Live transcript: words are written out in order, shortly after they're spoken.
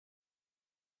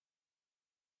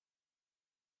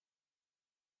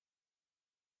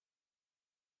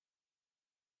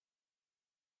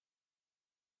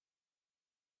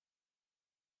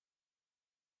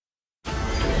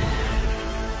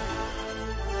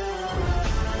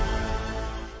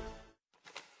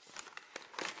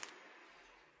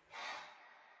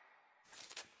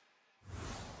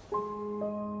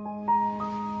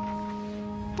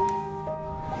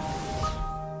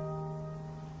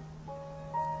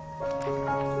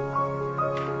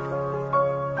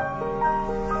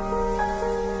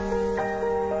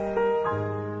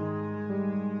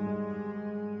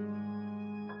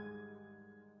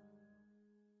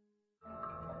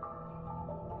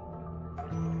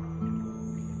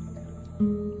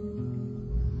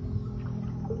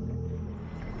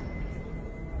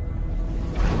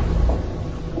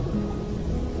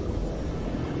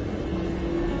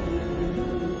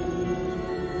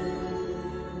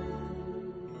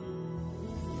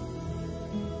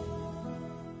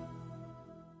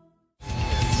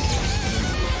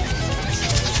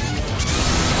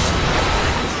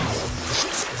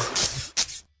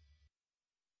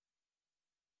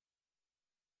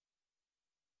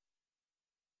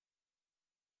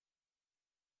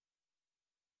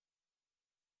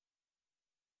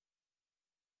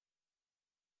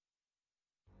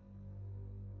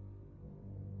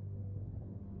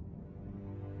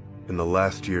In the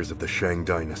last years of the Shang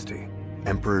dynasty,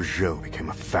 Emperor Zhou became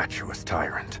a fatuous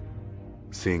tyrant.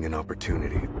 Seeing an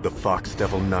opportunity, the Fox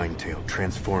Devil Ninetail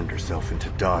transformed herself into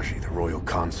Daji, the royal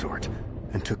consort,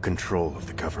 and took control of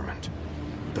the government.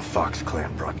 The Fox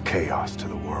clan brought chaos to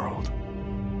the world.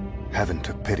 Heaven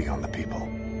took pity on the people.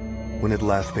 When at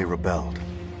last they rebelled,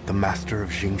 the master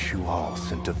of Jingshu Hall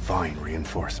sent divine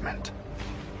reinforcement.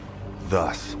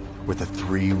 Thus were the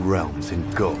three realms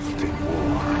engulfed in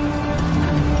war.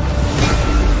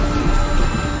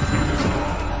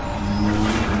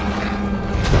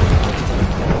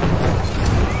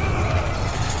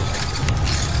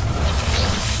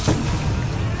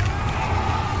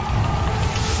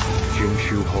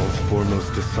 Jingshu Hall's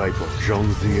foremost disciple,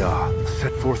 Zhong Zia,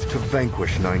 set forth to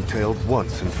vanquish Nine-Tailed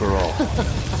once and for all.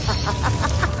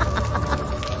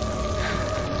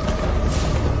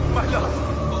 My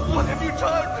love, what have you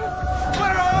done?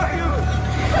 Where are you?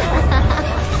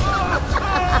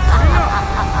 Enough!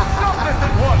 Stop this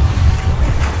at once!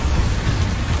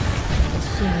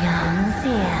 Zhong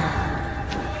Zia.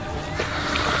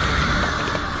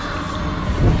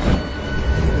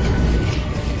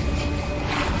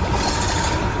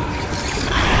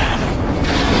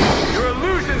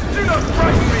 Do not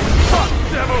frighten me, Fox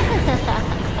Devil!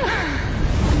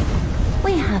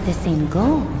 We have the same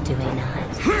goal, do we not?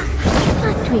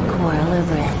 Must we quarrel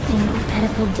over a single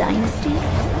pitiful dynasty?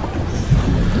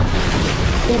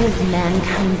 It is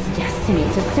mankind's destiny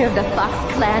to serve the Fox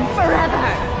clan forever!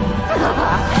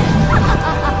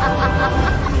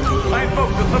 I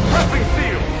invoke the suppressing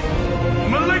seal!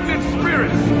 Malignant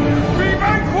spirits, be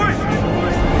vanquished!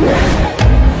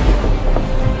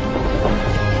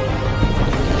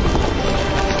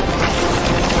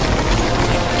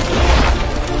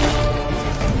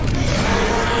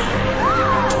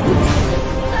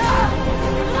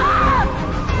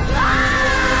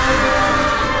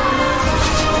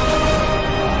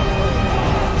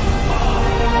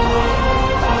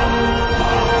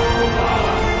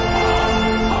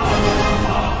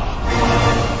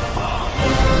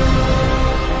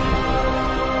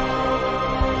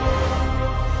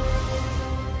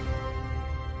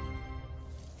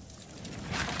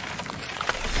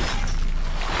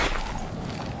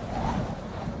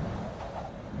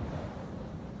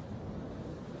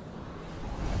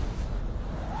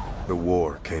 The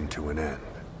war came to an end.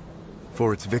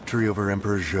 For its victory over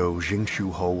Emperor Zhou,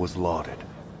 Jingshu Hall was lauded.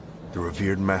 The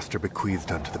revered master bequeathed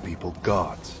unto the people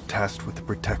gods tasked with the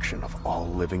protection of all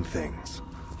living things.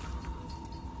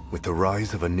 With the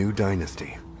rise of a new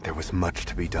dynasty, there was much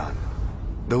to be done.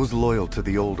 Those loyal to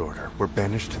the old order were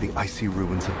banished to the icy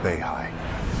ruins of Beihai,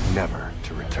 never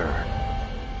to return.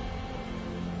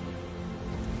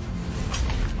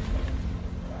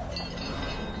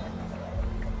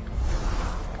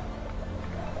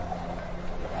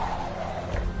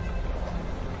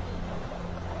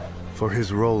 For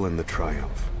his role in the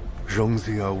triumph, Zhong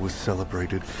Zia was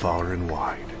celebrated far and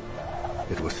wide.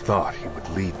 It was thought he would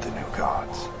lead the new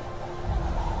gods.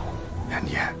 And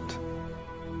yet...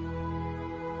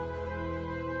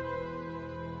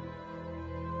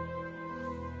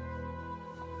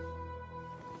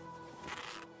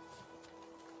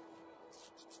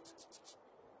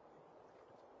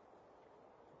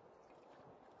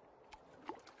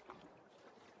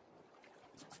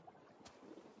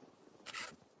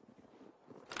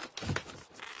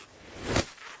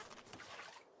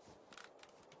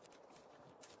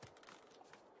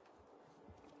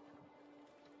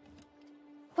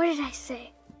 What did I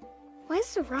say? Why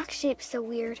is the rock shape so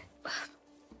weird?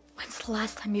 When's the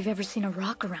last time you've ever seen a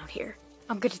rock around here?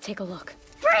 I'm good to take a look.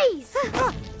 Freeze!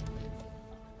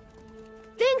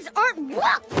 Things aren't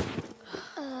rock!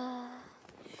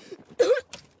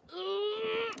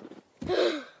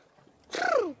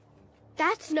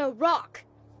 That's no rock.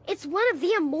 It's one of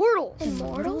the immortals.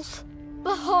 Immortals?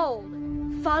 Behold,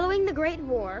 following the Great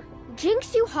War,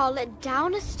 Jingshu Hall led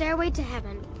down a stairway to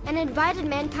heaven and invited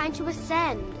mankind to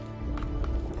ascend.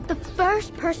 The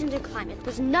first person to climb it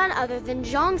was none other than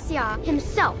Zhong Xia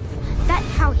himself. That's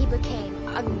how he became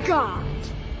a god.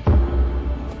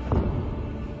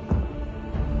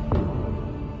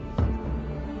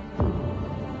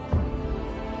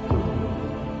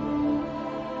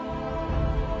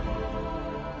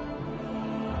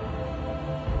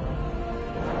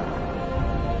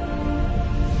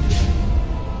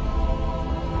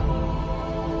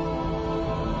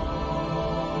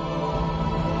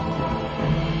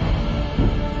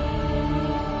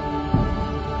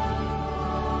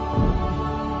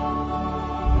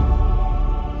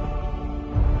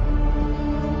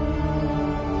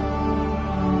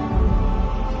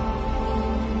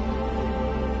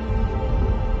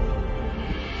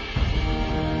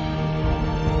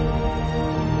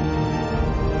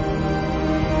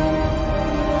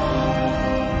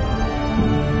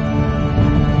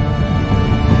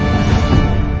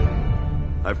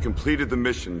 have completed the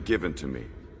mission given to me.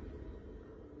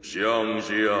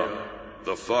 Xiangjia,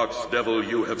 the fox devil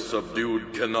you have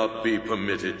subdued cannot be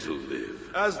permitted to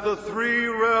live. As the three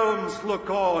realms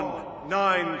look on,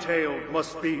 Nine-Tailed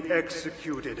must be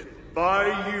executed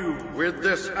by you. With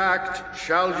this act,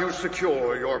 shall you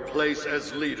secure your place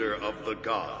as leader of the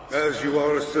gods. As you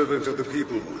are a servant of the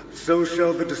people, so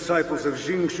shall the disciples of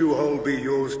Jingshu Hall be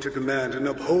yours to command in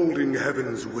upholding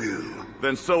heaven's will.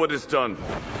 Then so it is done.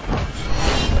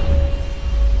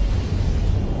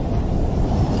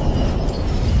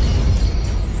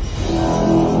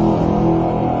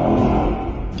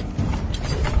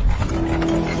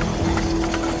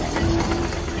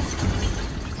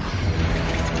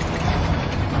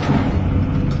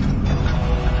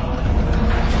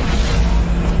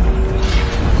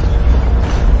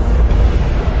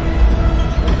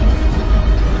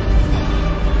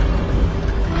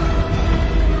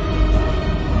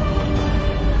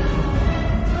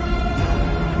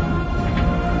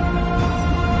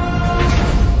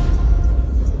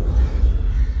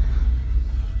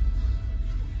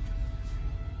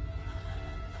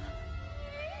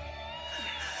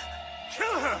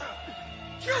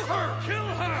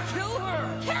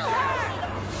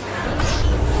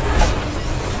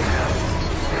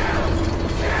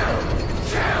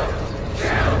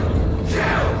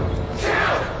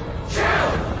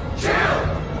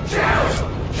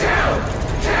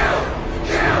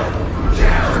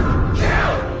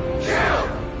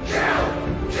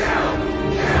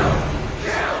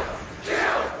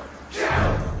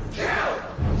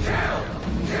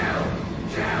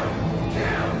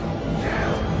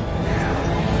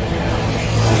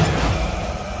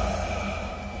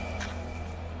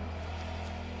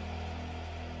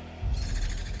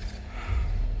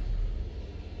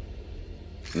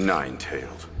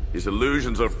 Nine-Tailed. His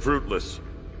illusions are fruitless.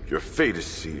 Your fate is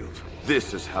sealed.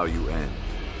 This is how you end.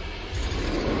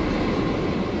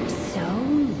 So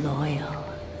loyal.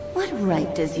 What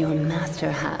right does your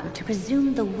master have to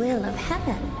presume the will of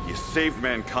heaven? He saved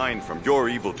mankind from your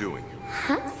evil doing.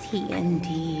 Has he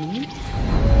indeed?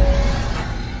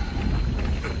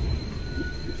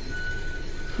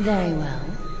 Very well.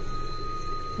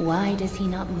 Why does he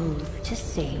not move to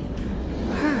save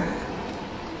her?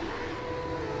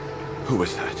 Who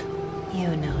is that?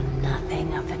 You know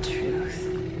nothing of the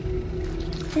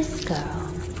truth. This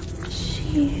girl,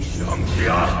 she's...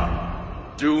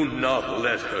 Xiangjia, do not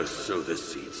let her sow the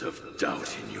seeds of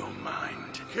doubt in your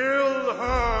mind. Kill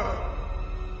her!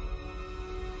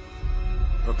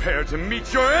 Prepare to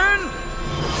meet your end!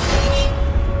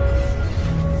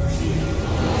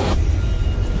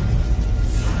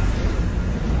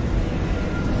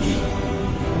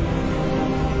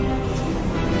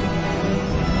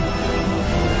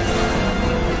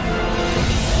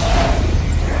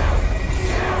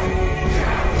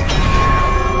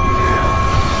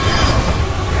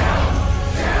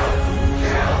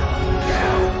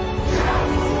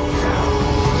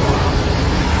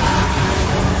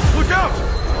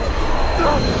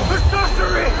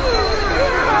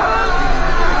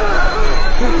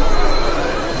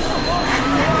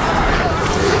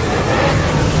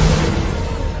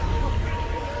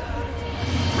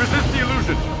 Resist the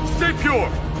illusion! Stay pure!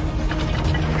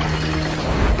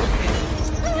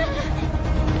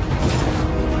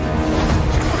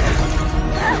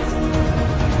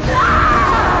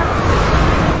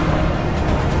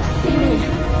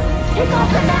 Take off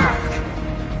the mask!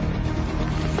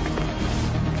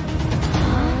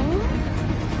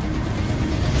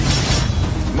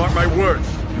 Mark my words,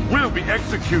 you will be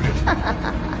executed!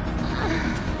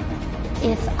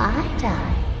 If I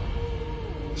die,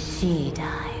 she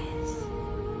dies.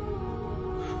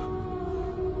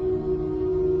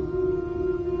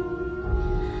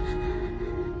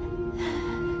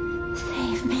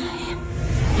 Save me.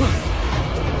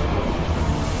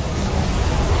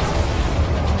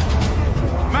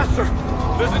 Master!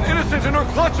 There's an innocent in her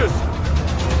clutches!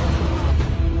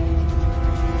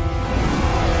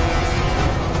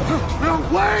 No,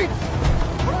 wait!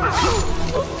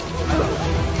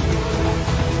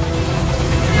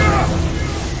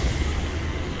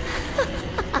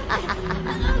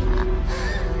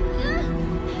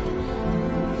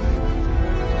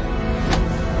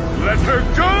 Let her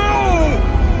go!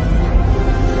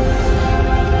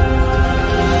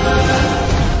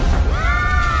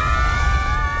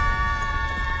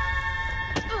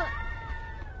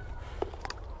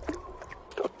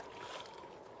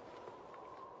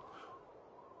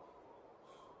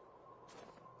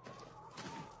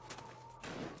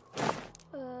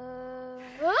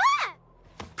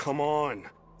 Come on,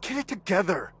 get it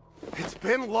together. It's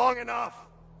been long enough.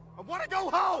 I want to go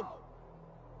home.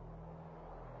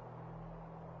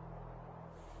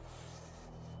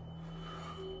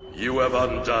 You have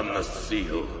undone the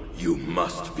seal. You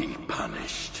must be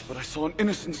punished. But I saw an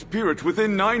innocent spirit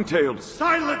within Ninetales.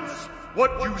 Silence!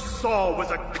 What you saw was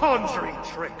a conjuring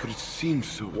trick. But it seemed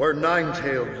so. Were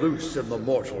Ninetail loose in the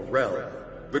mortal realm,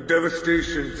 The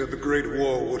devastations of the Great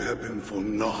War would have been for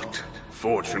naught.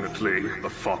 Fortunately, the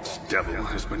Fox Devil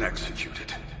has been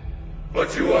executed.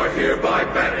 But you are hereby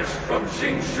banished from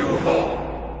Jingshu Hall.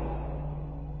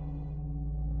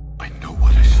 I know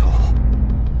what I saw.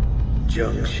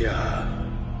 Jiangxia,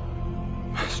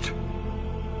 Master.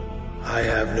 I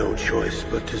have no choice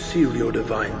but to seal your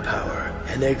divine power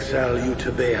and exile you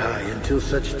to Beihai until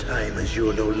such time as you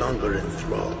are no longer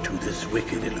enthralled to this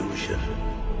wicked illusion.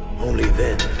 Only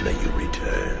then may you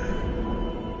return.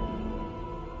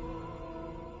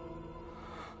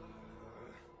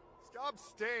 Job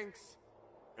stinks.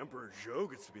 Emperor Zhou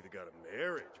gets to be the god of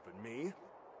marriage, but me?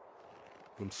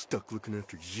 I'm stuck looking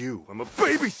after you. I'm a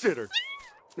babysitter!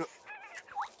 No.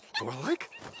 Do I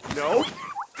like? No!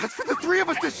 That's for the three of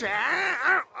us to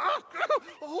share!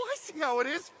 Oh, I see how it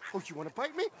is! Oh, you want to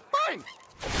bite me? Fine!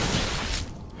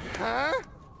 Huh?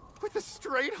 With a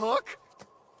straight hook?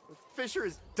 The fish are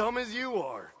as dumb as you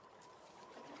are.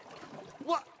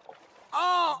 What?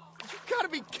 Oh! You gotta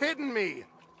be kidding me!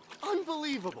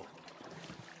 Unbelievable.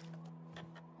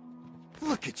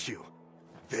 Look at you.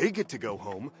 They get to go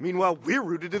home, meanwhile we're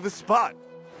rooted to the spot.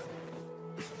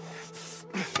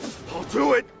 I'll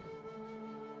do it!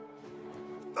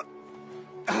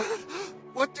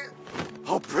 What the?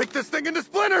 I'll break this thing into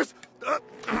splinters!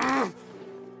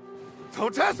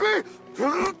 Don't test me!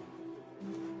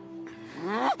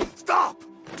 Stop!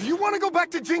 Do you want to go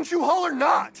back to Jingshu Hall or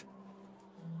not?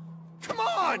 Come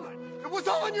on! It was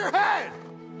all in your head!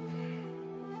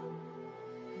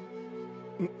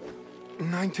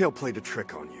 Ninetail played a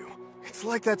trick on you. It's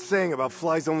like that saying about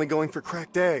flies only going for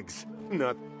cracked eggs.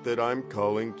 Not that I'm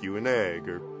calling you an egg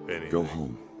or anything. Go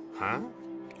home. Huh?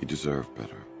 You deserve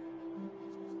better.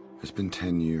 It's been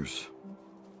 10 years.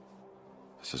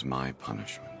 This is my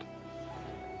punishment.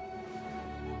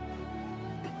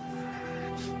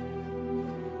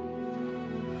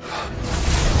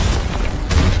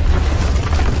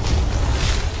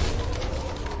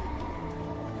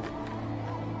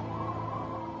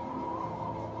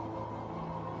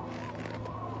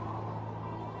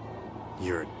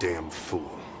 You're a damn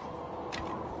fool.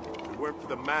 If it weren't for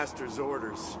the Master's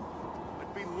orders,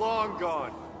 I'd be long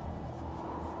gone.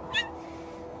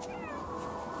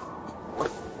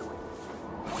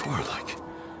 Warlike.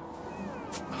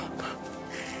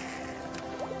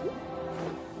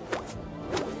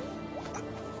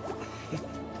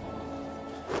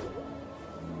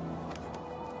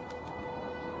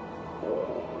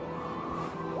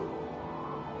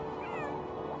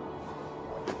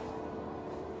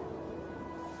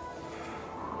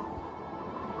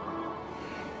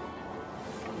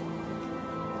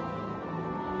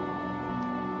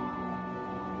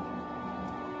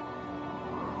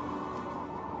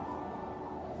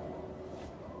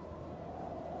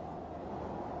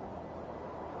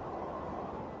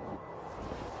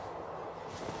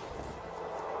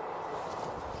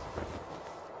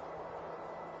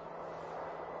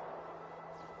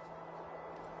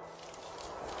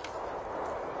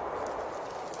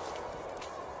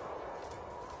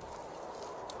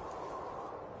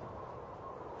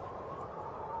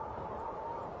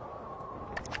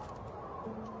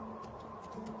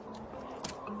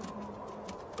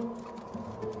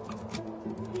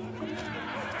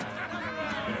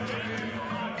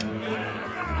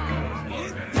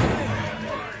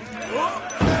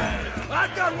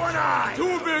 I've got one eye!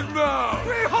 Two big mouths!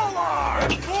 3 whole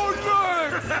arms! 4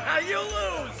 legs! You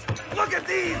lose! Look at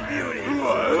these beauties!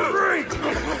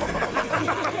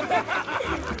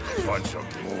 Bunch of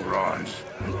morons.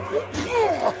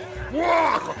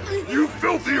 You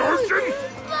filthy urchin!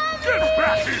 Get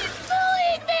back here!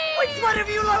 Which one of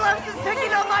you low-lives is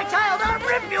picking on my child? I'll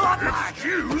rip you apart!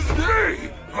 Excuse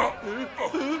me!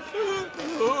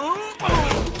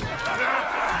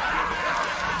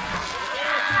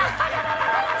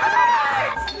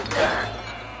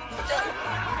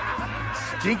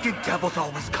 Stinking devils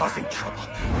always causing trouble.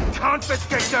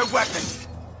 Confiscate their weapons!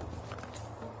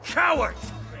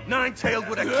 Cowards! Ninetail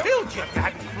would have killed you if you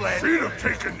hadn't fled! She'd have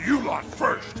taken you lot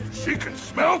first. She can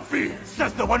smell fear.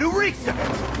 Says the one who reeks of it!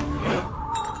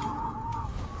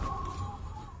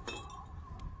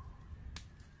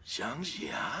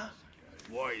 Jiangxia?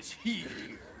 Why is he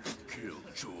here?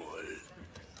 Killjoy.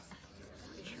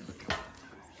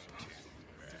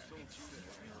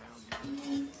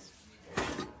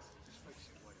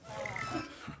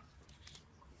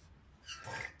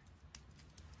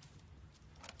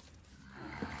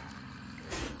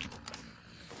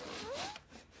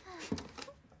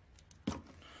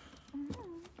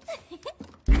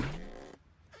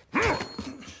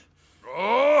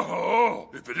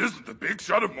 If it isn't the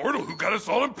big-shot immortal who got us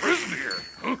all imprisoned here,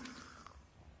 huh?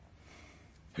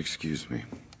 Excuse me.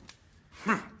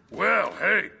 Well,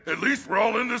 hey, at least we're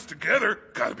all in this together.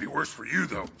 Gotta be worse for you,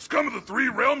 though. Scum of the Three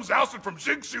Realms ousted from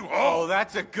Jingshu Hall. Oh,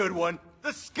 that's a good one.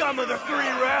 The scum of the Three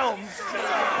Realms.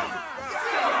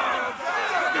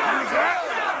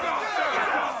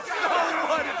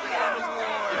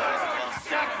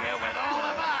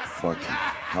 Barkeep,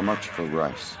 how much for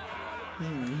rice?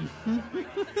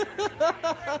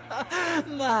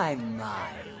 My,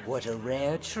 what a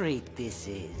rare treat this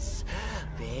is.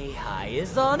 Beihai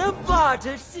is on a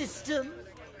barter system.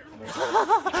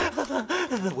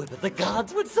 The whip of the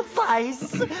gods would suffice.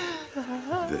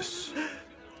 This.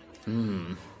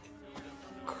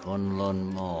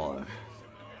 Kunlun Moore.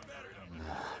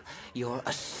 Your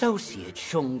associate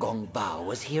Shunggong Bao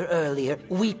was here earlier,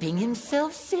 weeping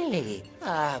himself silly.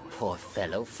 Ah, poor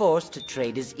fellow, forced to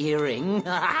trade his earring.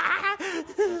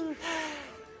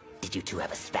 Did you two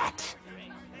have a spat?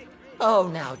 Oh,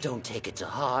 now don't take it to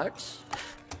heart.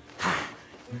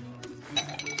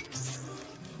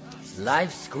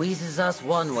 Life squeezes us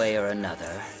one way or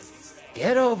another.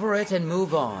 Get over it and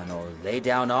move on, or lay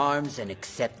down arms and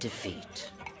accept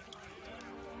defeat.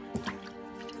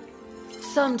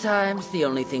 Sometimes the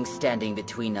only thing standing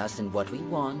between us and what we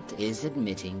want is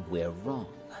admitting we're wrong.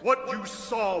 What you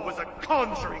saw was a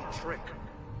conjuring trick.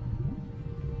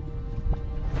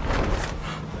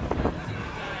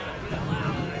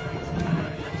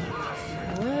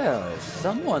 Well,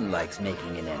 someone likes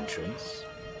making an entrance.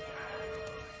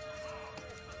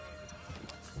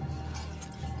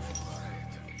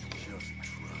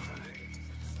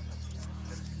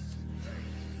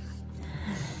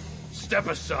 Step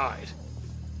aside.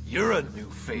 You're a new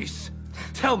face.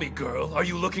 Tell me, girl, are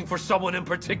you looking for someone in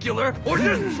particular, or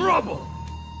just trouble?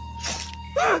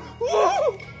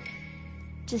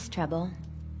 Just trouble.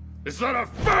 Is that a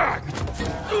fact?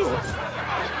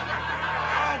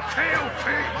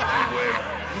 Okay.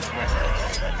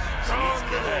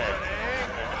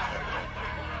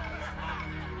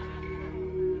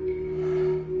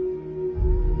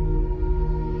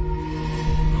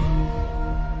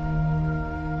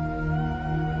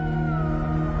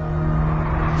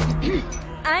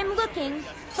 I'm looking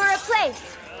for a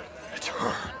place. It's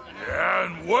her. Yeah,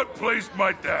 and what place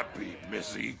might that be,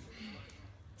 Missy?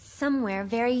 Somewhere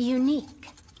very unique,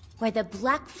 where the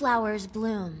black flowers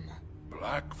bloom.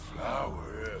 Black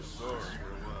flowers.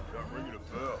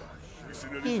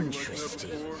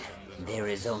 Interesting. There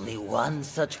is only one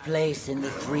such place in the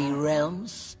Three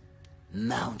Realms.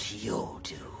 Mount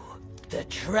Yodu. The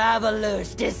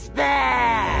Traveler's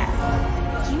Despair!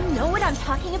 Do you know what I'm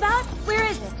talking about? Where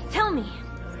is it? Tell me.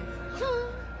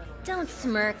 Don't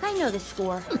smirk. I know the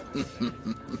score.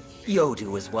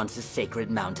 Yodu was once a sacred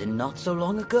mountain not so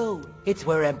long ago. It's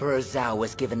where Emperor Zhao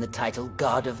was given the title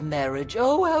God of Marriage.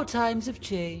 Oh, how times have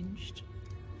changed.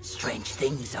 Strange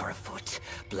things are afoot.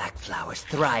 Black flowers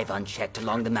thrive unchecked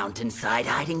along the mountainside,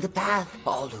 hiding the path.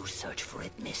 All who search for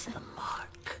it miss the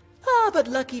mark. Ah, but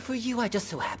lucky for you, I just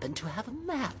so happen to have a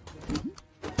map.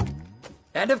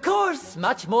 And of course,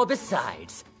 much more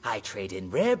besides. I trade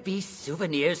in rare beasts,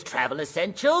 souvenirs, travel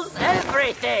essentials,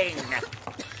 everything!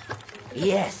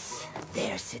 Yes,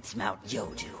 there sits Mount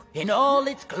Yodu, in all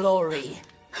its glory.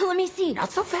 Let me see.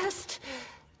 Not so fast.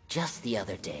 Just the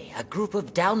other day, a group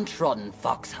of downtrodden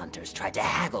fox hunters tried to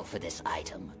haggle for this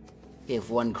item. If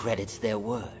one credits their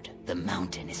word, the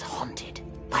mountain is haunted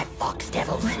by fox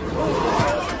devils. Were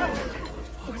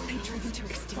they driven to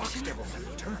extinction? Fox devils have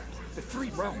returned. The Three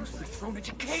Realms will be thrown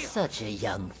into chaos. Such a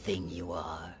young thing you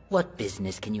are. What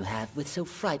business can you have with so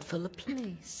frightful a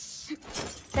place?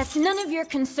 That's none of your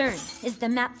concern. Is the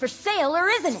map for sale or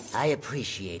isn't it? I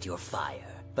appreciate your fire,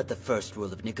 but the first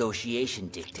rule of negotiation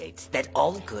dictates that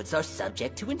all goods are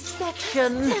subject to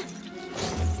inspection.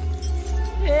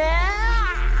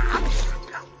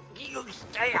 What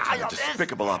kind of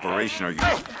despicable operation are you?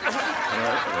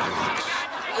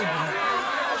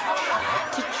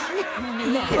 To trick me.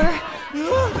 Never.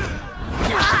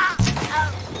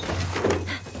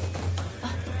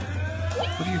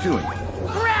 What are you doing?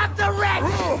 Grab the wreck!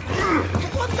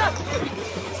 What the?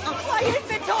 My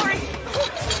inventory!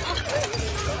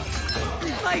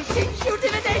 My Shinshu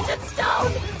divination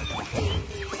stone!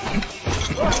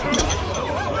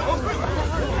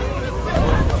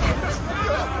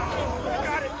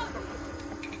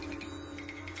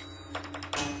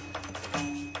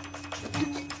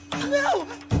 No!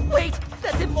 Wait!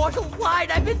 That's immortal wine!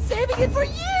 I've been saving it for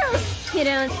years! You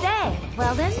don't say.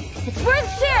 Well then, it's worth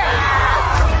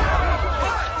sharing!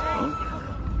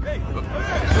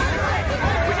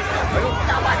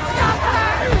 Someone stop her!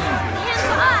 Hands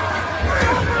up!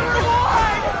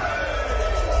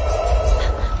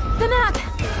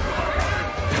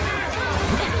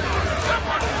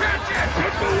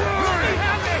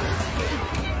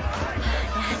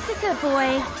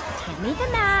 boy. Hand me the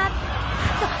map.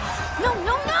 No,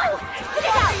 no, no! Get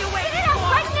it out! Get it out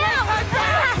right now!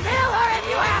 Kill her if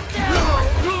you have to!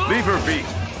 Leave her be.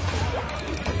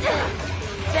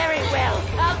 Very well.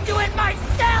 I'll do it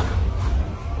myself!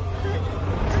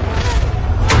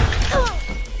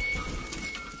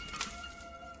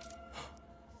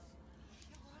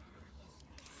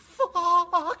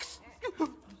 Fox!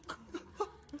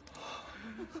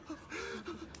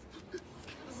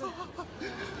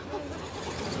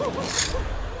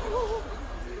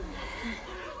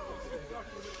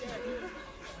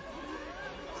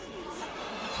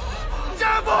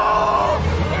 Devil!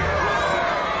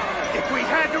 If we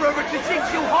hand her over to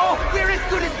Jinchu Hall, we're as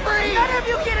good as free! None of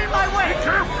you get in my way! Be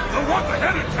careful! They'll want the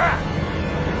head attack!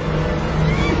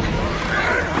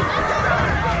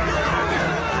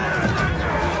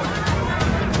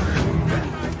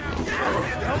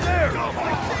 Down there!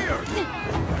 Right here!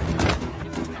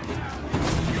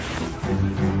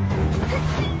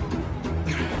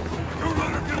 Don't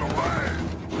let her get away!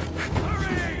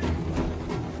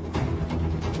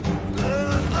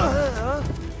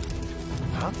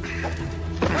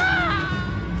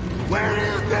 Where do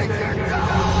you think you're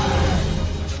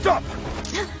going? Stop!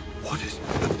 What is...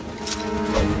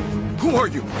 Who are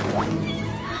you?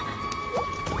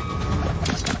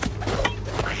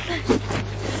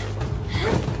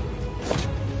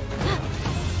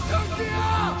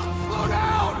 Slow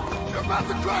down! You're about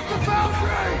to cross the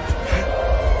boundary!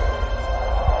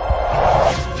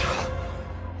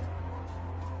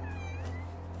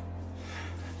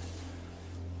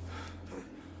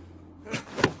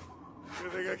 You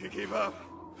think I could keep up?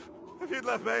 If you'd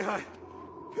left Beihai,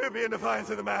 you'd be in defiance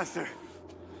of the Master.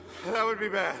 That would be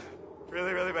bad.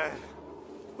 Really, really bad.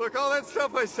 Look, all that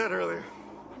stuff I said earlier,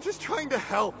 I'm just trying to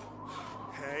help.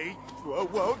 Hey, whoa,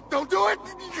 whoa, don't do it!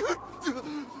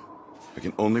 I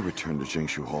can only return to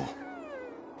Jingshu Hall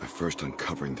by first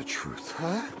uncovering the truth.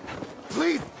 Huh?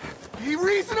 Please, be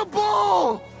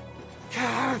reasonable!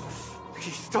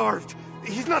 He's starved.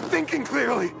 He's not thinking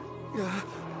clearly.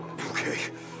 Okay,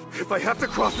 if I have to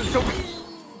cross it, so be...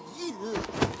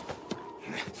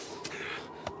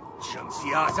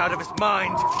 Xia's out of his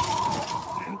mind.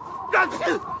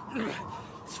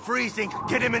 It's freezing.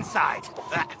 Get him inside.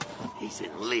 He's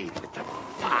in league with the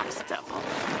Fox Devil.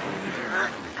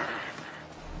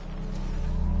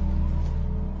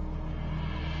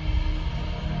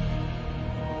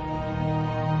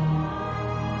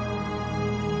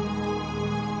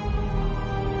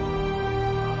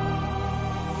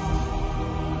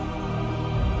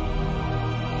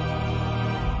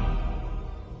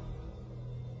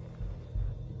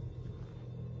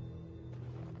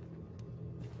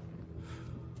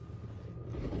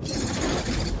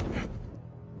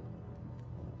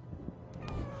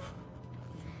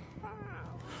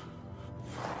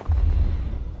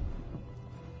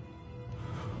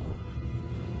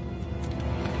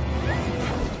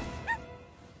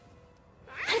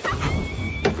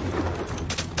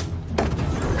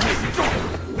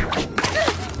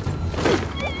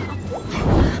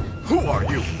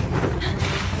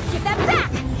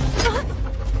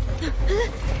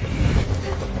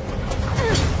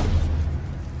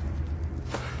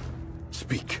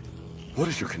 What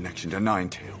is your connection to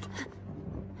Nine-Tailed?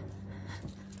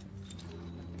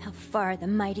 How far the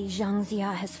mighty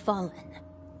Zhangxia has fallen.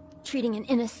 Treating an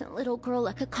innocent little girl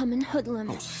like a common hoodlum.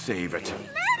 Oh, save it.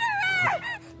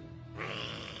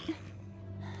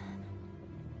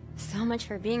 So much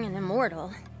for being an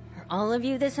immortal. Are all of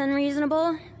you this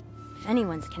unreasonable? If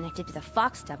anyone's connected to the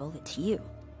Fox Devil, it's you.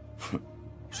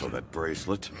 So that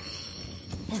bracelet?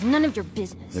 It's none of your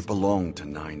business. It belonged to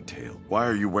Nine-Tailed. Why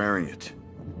are you wearing it?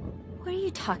 What are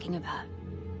you talking about?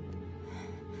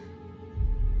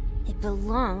 It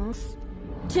belongs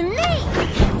to me!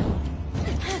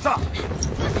 Stop!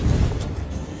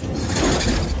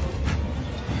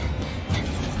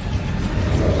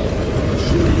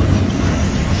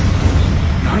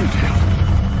 Nine-Tailed!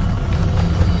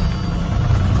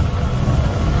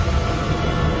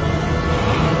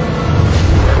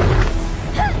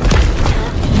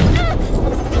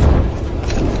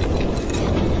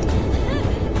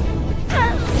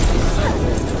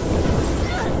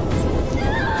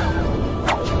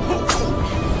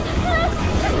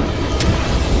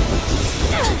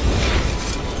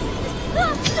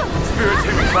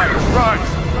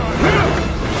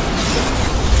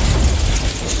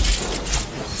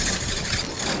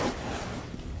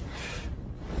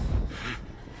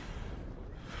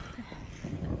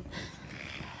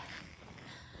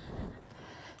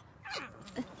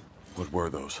 What were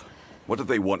those? What did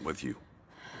they want with you?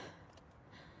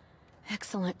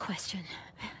 Excellent question.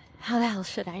 How the hell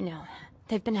should I know?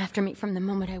 They've been after me from the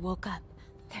moment I woke up.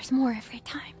 There's more every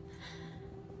time.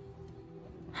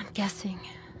 I'm guessing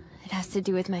it has to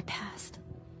do with my past.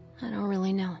 I don't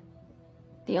really know.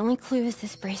 The only clue is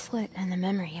this bracelet and the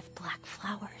memory of black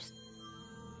flowers.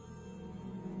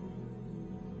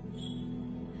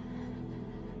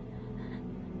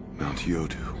 Mount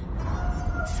Yodu.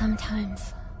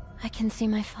 Sometimes I can see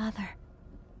my father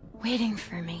waiting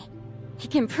for me. He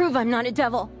can prove I'm not a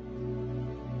devil.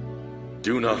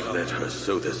 Do not let her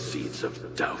sow the seeds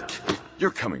of doubt.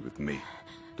 You're coming with me.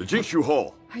 To Jinxu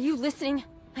Hall. Are you listening?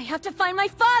 I have to find my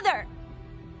father!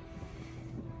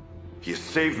 He has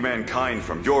saved mankind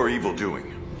from your evil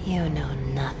doing. You know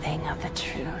nothing of the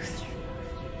truth.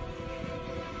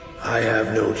 I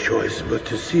have no choice but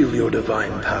to seal your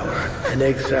divine power and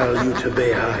exile you to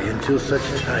Beihai until such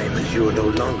time as you are no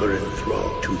longer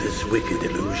enthralled to this wicked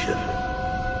illusion.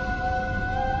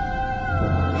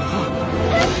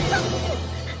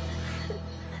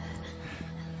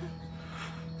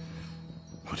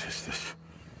 What is this?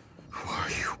 Who are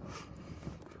you?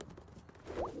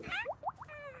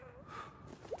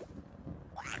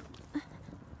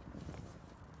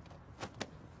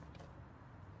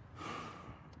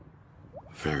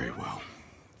 Very well.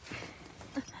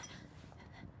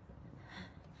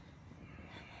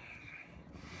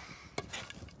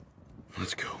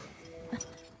 Let's go.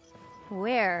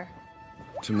 Where?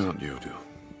 To Mount Yodu.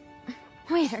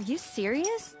 Wait, are you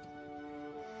serious?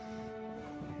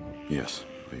 Yes.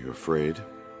 Are you afraid?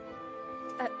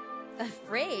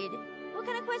 Afraid? What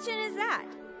kind of question is that?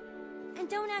 And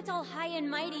don't act all high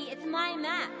and mighty, it's my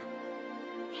map.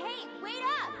 Hey, wait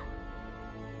up!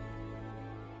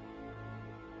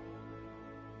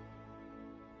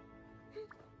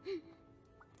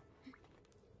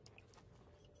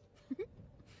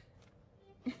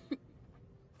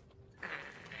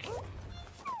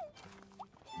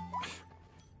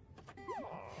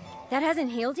 That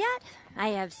hasn't healed yet? I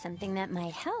have something that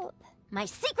might help. My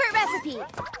secret recipe!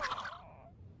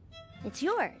 It's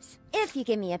yours, if you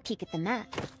give me a peek at the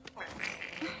map.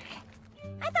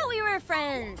 I thought we were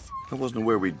friends. I wasn't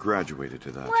aware we'd graduated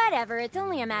to that. Whatever, it's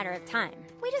only a matter of time.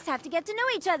 We just have to get to know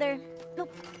each other.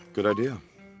 Good idea.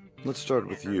 Let's start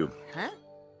with you. Huh?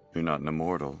 You're not an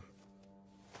immortal.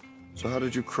 So how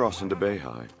did you cross into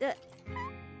Beihai?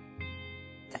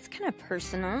 That's kind of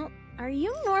personal. Are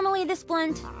you normally this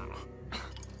blunt?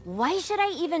 Why should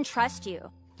I even trust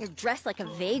you? You're dressed like a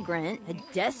vagrant, a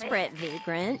desperate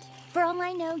vagrant. For all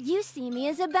I know, you see me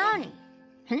as a bounty.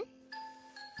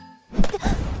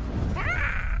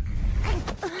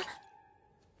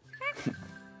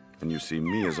 And you see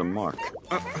me as a mark.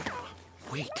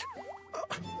 Wait.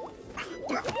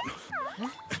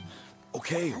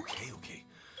 Okay.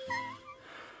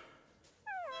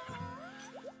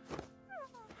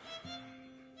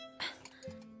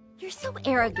 You're so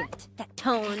arrogant, that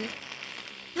tone.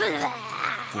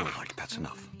 Four-like, that's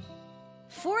enough.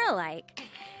 Four-alike?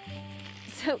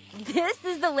 So this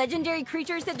is the legendary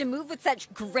creature said to move with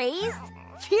such grace?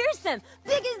 Fearsome,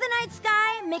 big as the night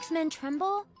sky, makes men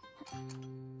tremble?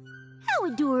 How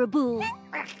adorable.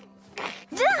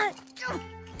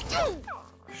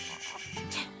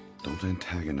 Don't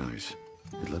antagonize.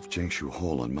 You left Jingshu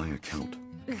Hall on my account.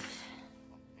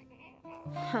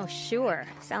 Oh, sure.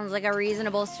 Sounds like a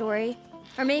reasonable story.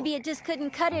 Or maybe it just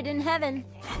couldn't cut it in heaven.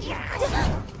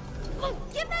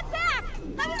 Give that back!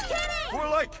 I was kidding! More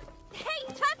like! Hey,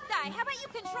 tough guy, how about you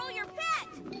control your pet?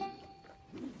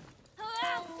 Oh,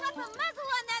 I'll slap a muzzle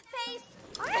on that face!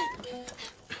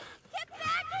 Get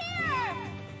back here!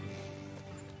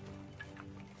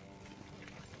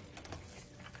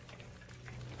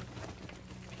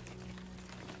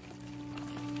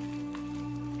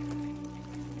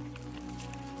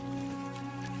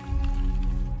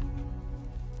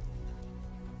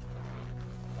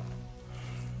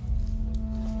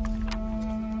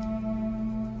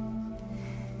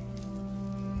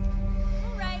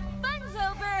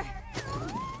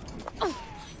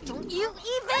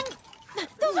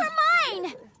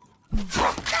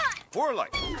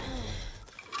 Four-like!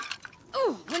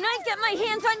 Ooh, when I get my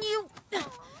hands on you...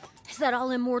 Is that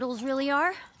all immortals really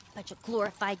are? Bunch of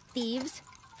glorified thieves.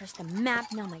 First the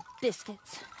map, now my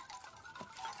biscuits.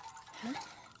 Huh?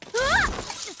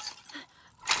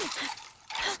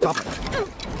 Stop it!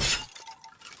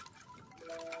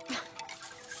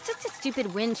 It's just a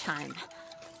stupid wind chime.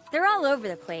 They're all over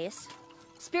the place.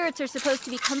 Spirits are supposed to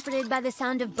be comforted by the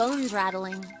sound of bones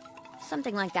rattling.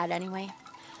 Something like that, anyway.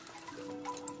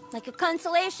 Like a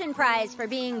consolation prize for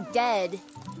being dead.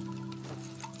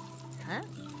 Huh?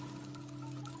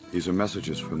 These are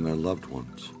messages from their loved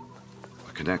ones.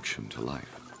 A connection to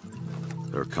life.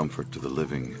 They're a comfort to the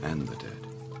living and the dead.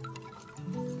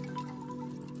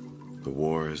 The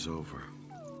war is over.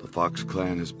 The Fox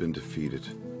clan has been defeated.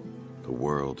 The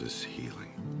world is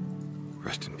healing.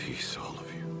 Rest in peace, all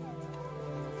of you.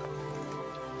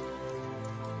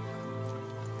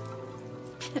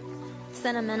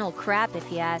 Sentimental crap,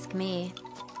 if you ask me.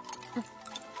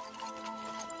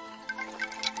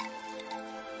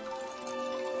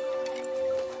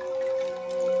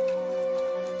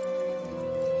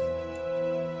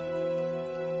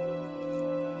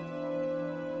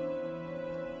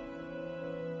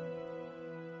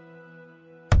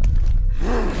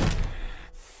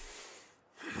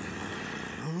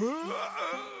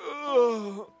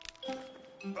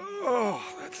 Oh,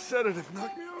 that sedative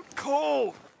knocked me out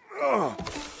cold. Oh.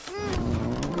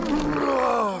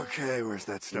 Okay, where's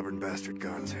that stubborn bastard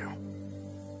gone to?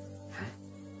 Huh?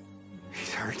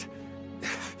 He's hurt?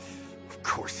 Of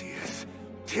course he is.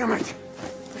 Damn it!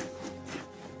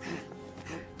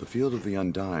 The Field of the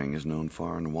Undying is known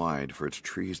far and wide for its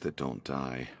trees that don't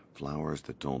die, flowers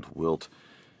that don't wilt,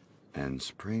 and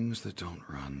springs that don't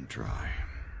run dry.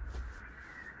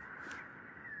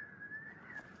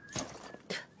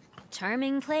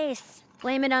 Charming place.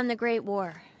 Blame it on the Great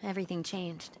War. Everything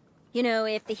changed. You know,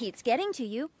 if the heat's getting to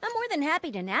you, I'm more than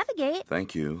happy to navigate.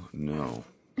 Thank you, no.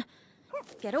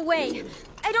 Get away!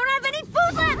 I don't have any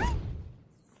food left!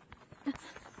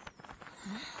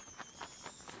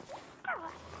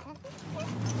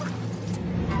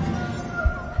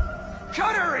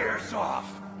 Cut her ears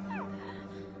off!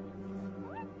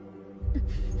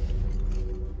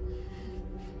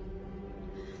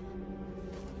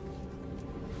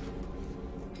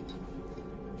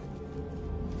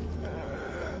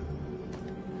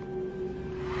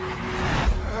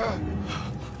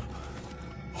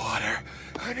 Water.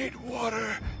 I need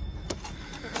water.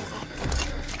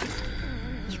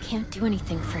 You can't do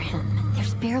anything for him.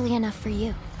 There's barely enough for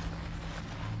you.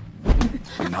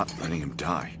 I'm not letting him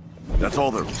die. That's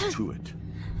all there is to it.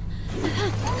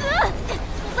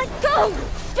 Let go!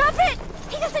 Stop it!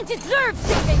 He doesn't deserve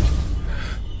saving!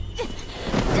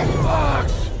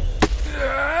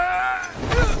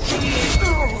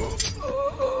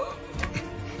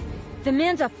 The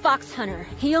man's a fox hunter.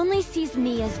 He only sees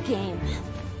me as game.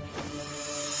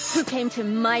 Who came to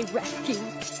my rescue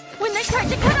when they tried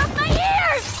to cut off my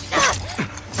ears!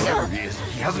 Whatever he is,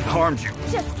 he hasn't harmed you.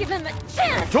 Just give him a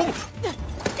chance! Don't!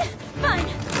 Fine,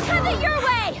 have it your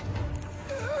way!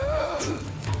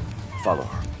 Follow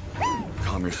her.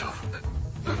 Calm yourself.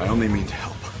 I only mean to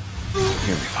help.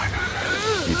 Hear me, Fighter.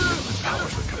 Need the limited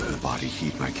powers that come from the body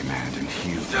heed my command and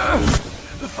heal.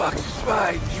 The fox is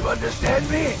fine. Do you understand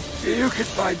me? You can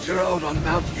find your own on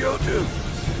Mount Yodu.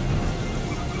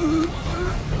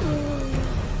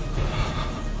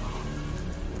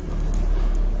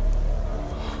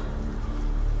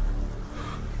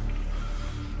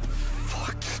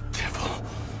 Fox devil.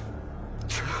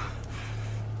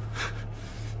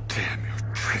 Damn your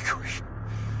trickery.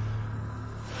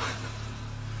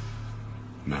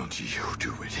 Mount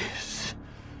Yodu it is.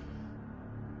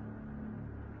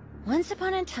 Once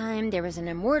upon a time, there was an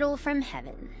immortal from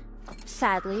heaven.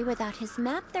 Sadly, without his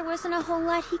map, there wasn't a whole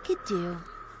lot he could do.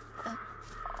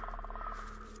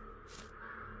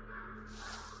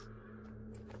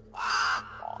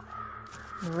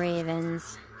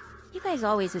 Ravens. You guys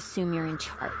always assume you're in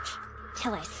charge.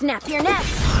 Till I snap your neck!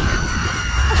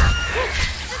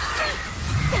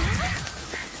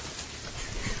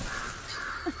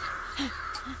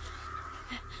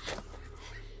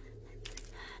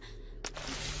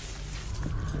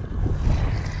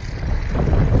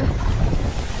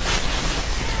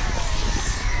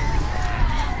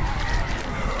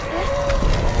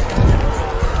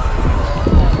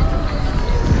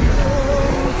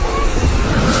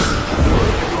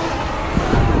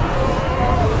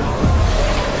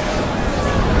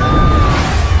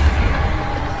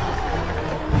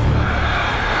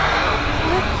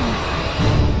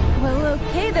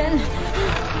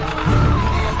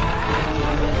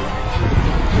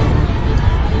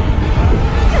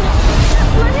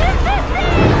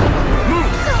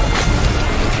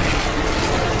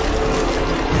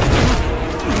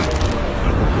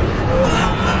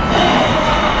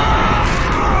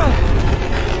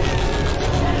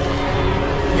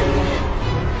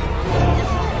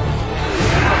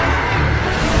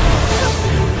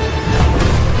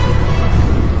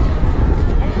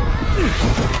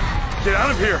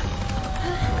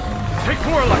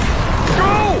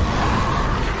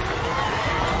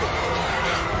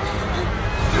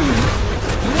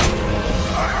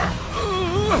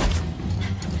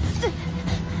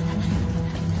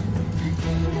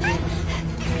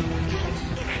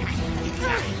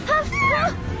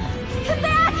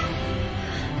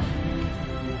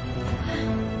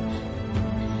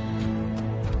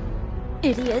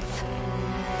 Idiots.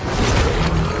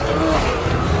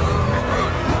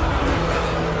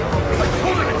 I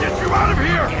told her to get you out of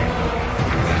here!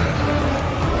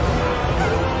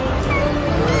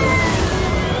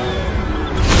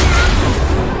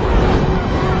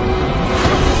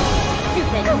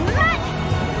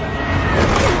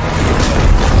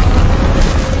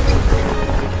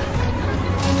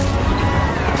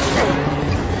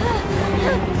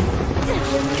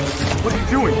 What are you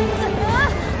doing?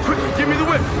 Quickly, give me the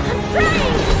whip!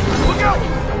 Look out!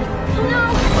 No!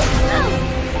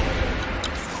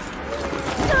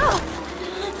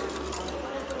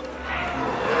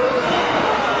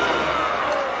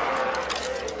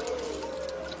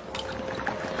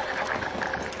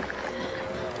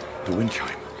 The wind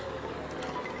chime.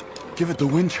 Give it the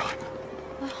wind chime.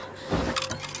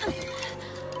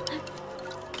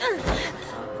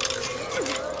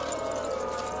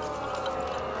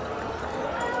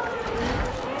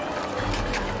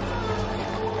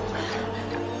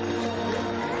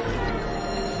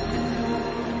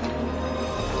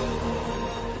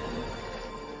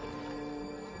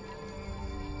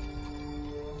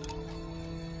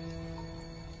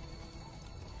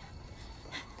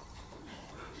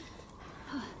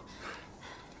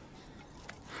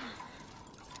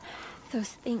 Those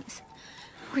things,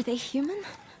 were they human?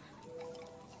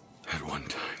 At one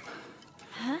time.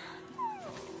 Huh?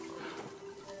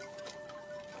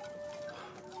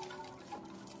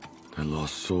 I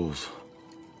lost souls.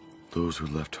 Those who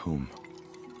left home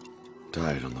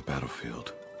died on the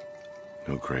battlefield.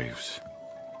 No graves,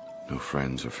 no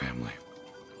friends or family.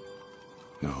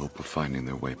 No hope of finding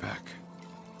their way back.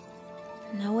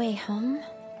 No way home?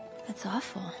 That's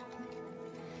awful.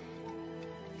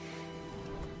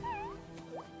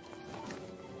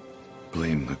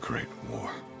 Blame the Great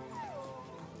War.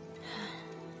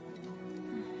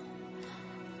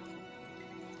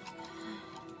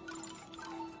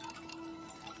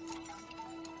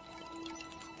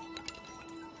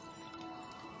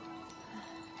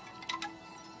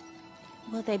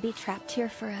 Will they be trapped here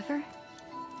forever?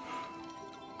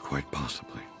 Quite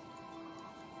possibly.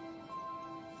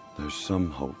 There's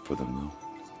some hope for them, though.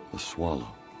 The swallow.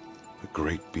 A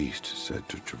great beast said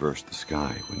to traverse the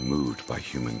sky when moved by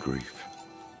human grief.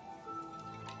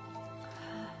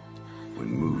 When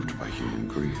moved by human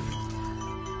grief.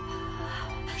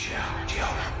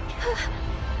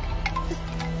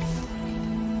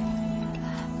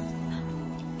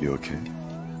 You okay?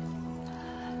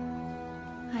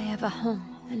 I have a home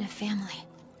and a family.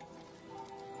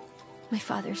 My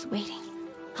father's waiting.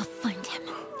 I'll find him.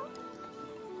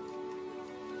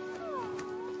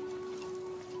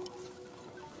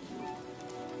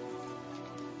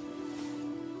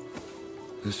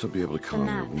 This will be able to The calm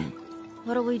your map. wound.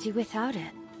 What'll we do without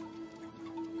it?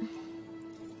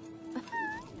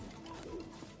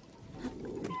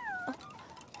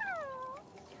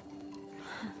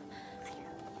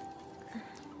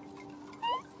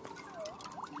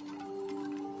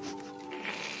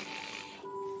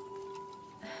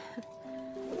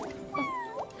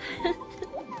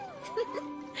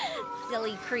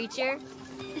 Silly creature.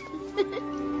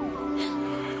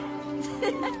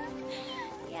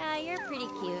 Yeah, you're pretty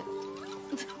cute.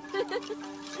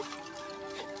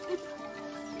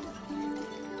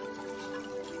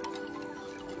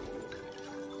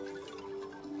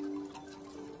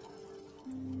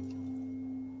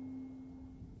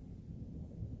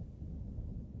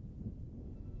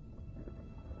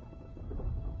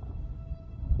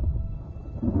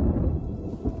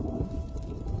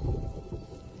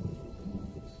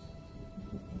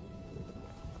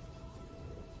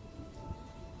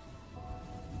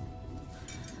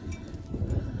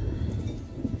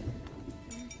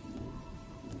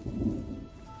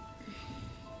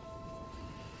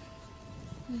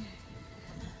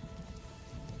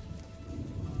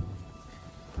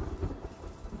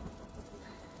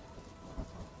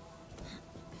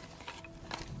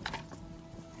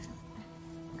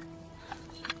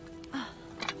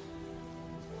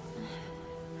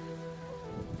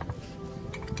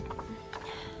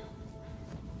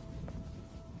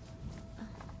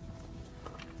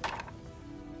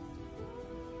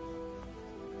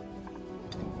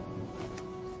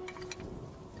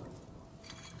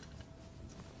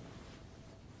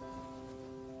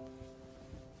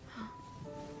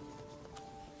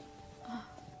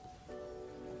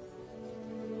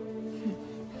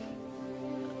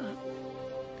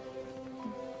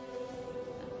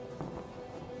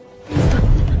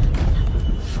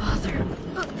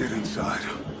 Get inside.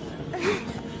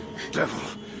 Devil,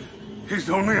 he's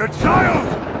only a child!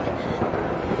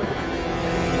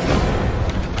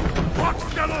 Watch,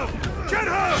 Stella! Get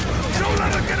her! Don't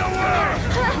let her get away!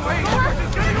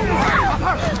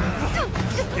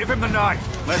 Give him the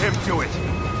knife. Let him do it.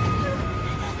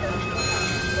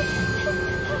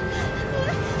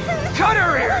 Cut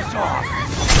her ears off!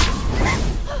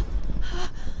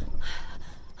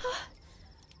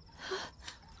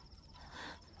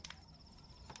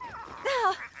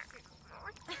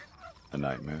 A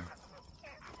nightmare?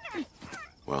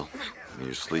 Well,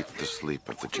 you sleep the sleep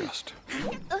of the just.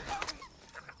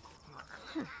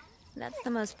 That's the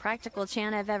most practical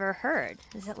chant I've ever heard.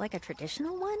 Is it like a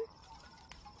traditional one?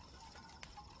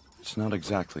 It's not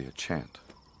exactly a chant.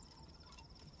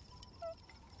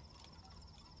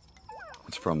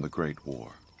 It's from the Great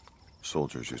War.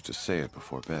 Soldiers used to say it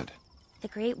before bed. The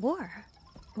Great War?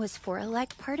 Was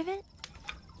Forelek part of it?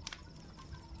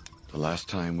 The last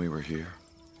time we were here,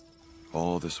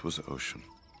 all this was ocean.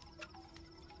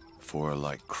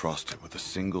 Forelek crossed it with a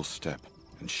single step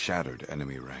and shattered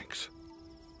enemy ranks.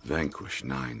 Vanquished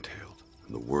Nine-Tailed,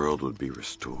 and the world would be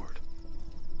restored.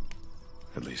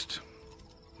 At least,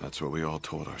 that's what we all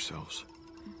told ourselves.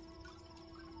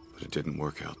 But it didn't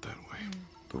work out that way.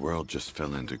 The world just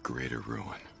fell into greater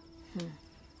ruin.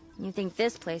 You think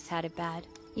this place had it bad?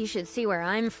 You should see where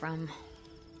I'm from.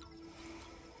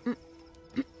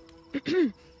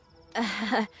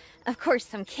 Of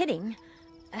course, I'm kidding.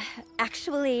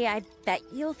 Actually, I bet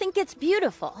you'll think it's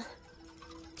beautiful.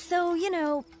 So, you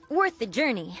know, worth the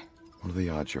journey. What are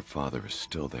the odds your father is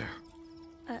still there?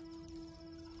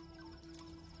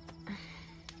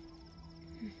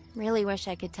 Really wish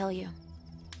I could tell you.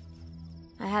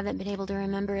 I haven't been able to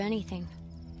remember anything.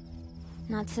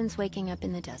 Not since waking up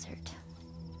in the desert.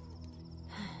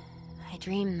 I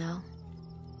dream, though.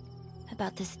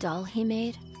 About this doll he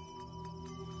made.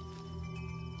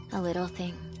 A little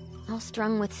thing, all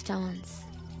strung with stones,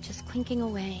 just clinking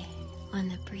away on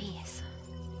the breeze.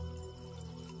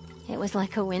 It was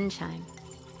like a wind chime,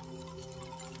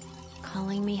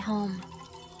 calling me home.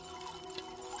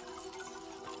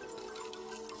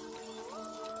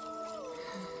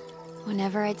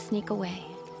 Whenever I'd sneak away,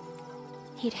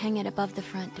 he'd hang it above the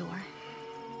front door.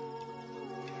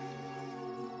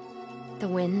 The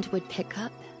wind would pick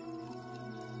up,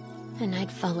 and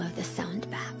I'd follow the sound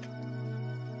back.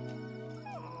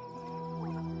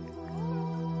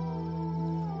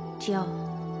 Joe.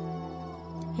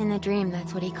 In the dream,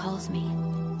 that's what he calls me.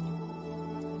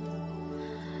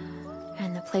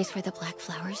 And the place where the black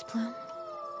flowers bloom,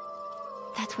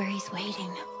 that's where he's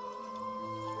waiting.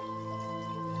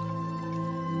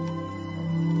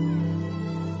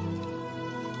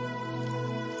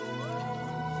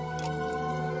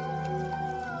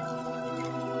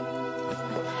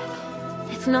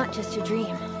 It's not just a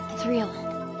dream, it's real.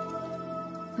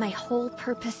 My whole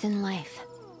purpose in life.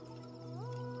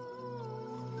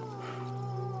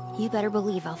 You better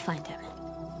believe I'll find him.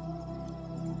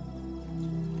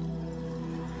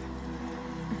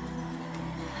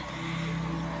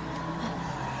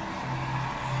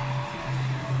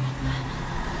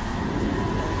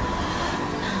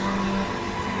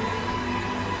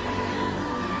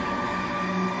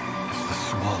 It's the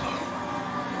swallow.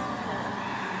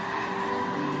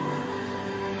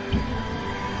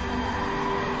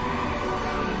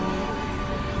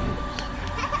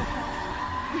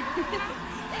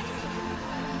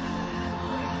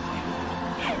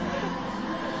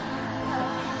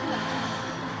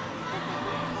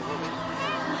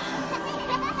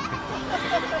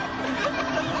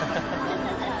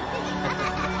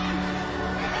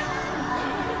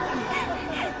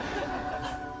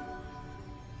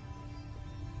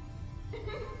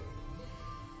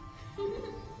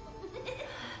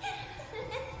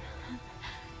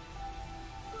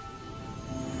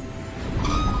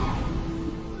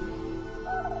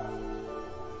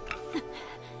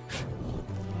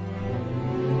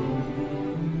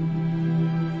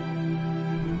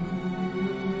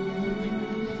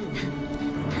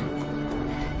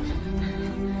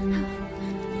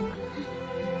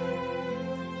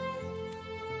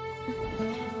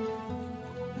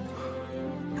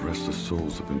 The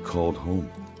souls have been called home.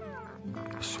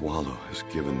 The swallow has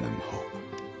given them hope.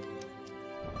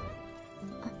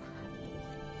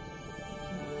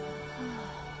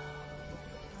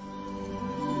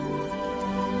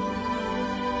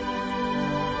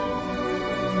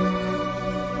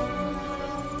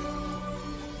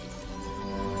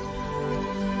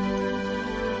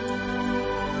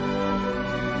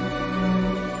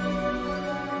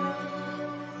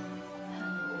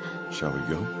 Shall we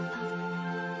go?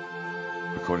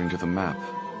 According to the map,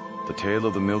 the tail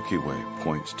of the Milky Way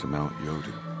points to Mount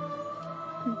Yodu.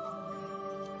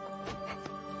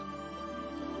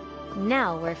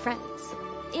 Now we're friends.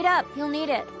 Eat up, you'll need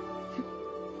it.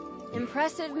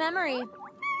 Impressive memory.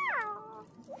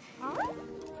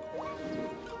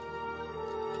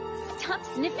 Stop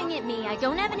sniffing at me. I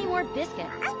don't have any more biscuits.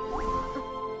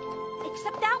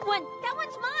 Except that one. That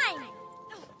one's mine.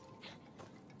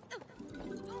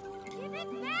 Give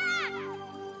it back.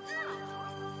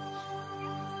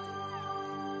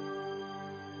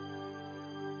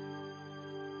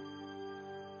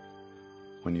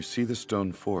 When you see the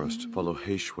stone forest, follow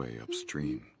Heishui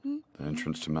upstream. The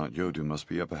entrance to Mount Yodu must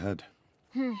be up ahead.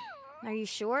 Are you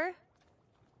sure?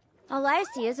 All I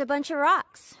see is a bunch of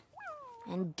rocks.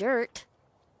 And dirt.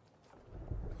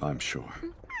 I'm sure.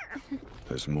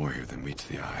 There's more here than meets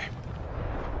the eye.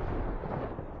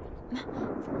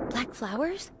 Black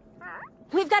flowers?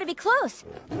 We've got to be close.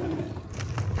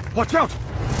 Watch out!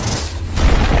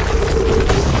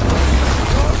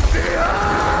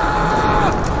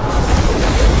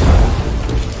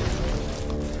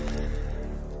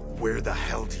 Where the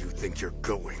hell do you think you're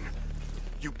going?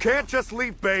 You can't just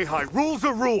leave Beihai. Rules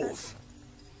are rules!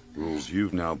 Rules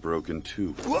you've now broken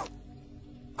too. What?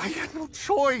 I had no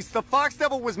choice. The Fox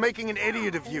Devil was making an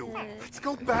idiot of you. Let's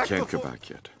go back. Can't go back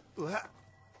yet.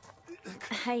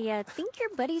 I think your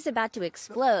buddy's about to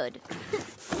explode.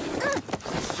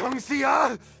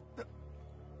 Shangxia!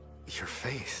 Your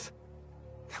face.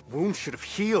 That wound should have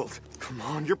healed. Come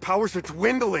on, your powers are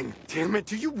dwindling. Damn it,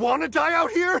 do you want to die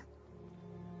out here?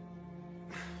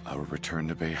 I will return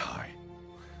to Beihai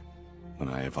when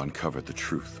I have uncovered the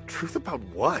truth. Truth about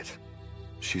what?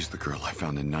 She's the girl I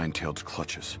found in Nine-Tailed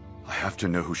clutches. I have to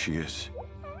know who she is.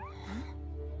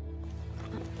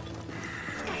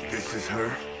 This is her?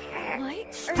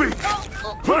 What? Speak!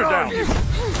 Put her down!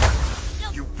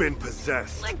 You've been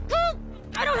possessed. Let go!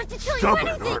 I don't have to tell you Stubborn,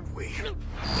 anything! aren't we?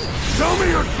 Tell me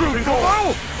your truth,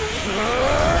 Cole!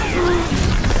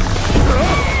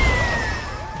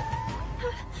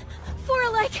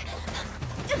 For-like...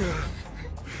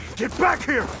 Get back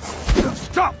here!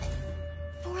 Stop!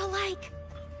 For-like...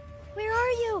 Where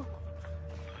are you?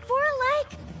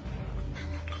 For-like...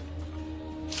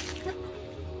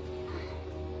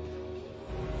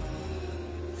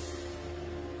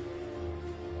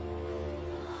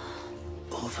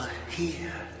 Over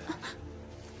here.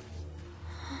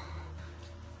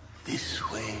 This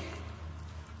way.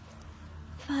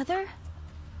 Father?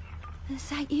 Is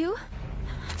that you?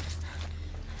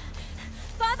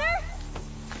 Father?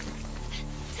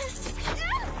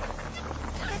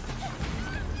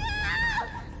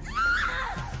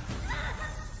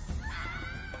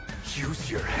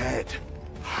 Use your head.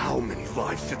 How many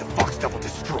lives did the Fox Devil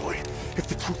destroy? If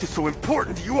the truth is so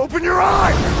important, do you open your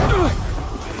eyes?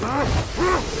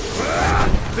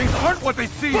 Things aren't what they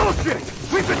seem! Bullshit!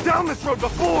 We've been down this road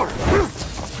before! You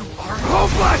are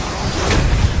hopeless!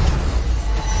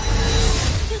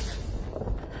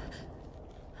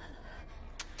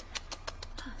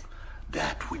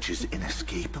 That which is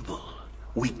inescapable,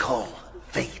 we call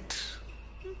fate.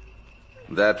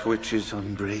 That which is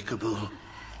unbreakable,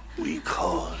 we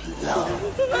call love.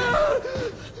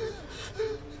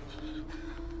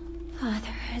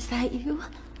 Father, is that you?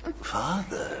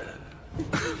 Father?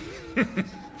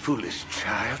 Foolish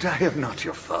child, I am not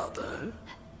your father.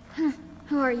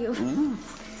 Who are you? Ooh,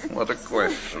 what a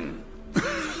question.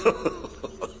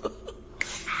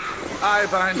 I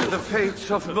bind the fates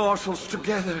of mortals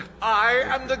together. I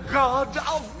am the god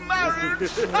of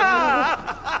marriage.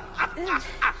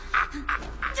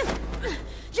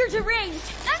 You're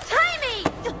deranged! Untie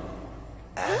me!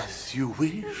 As you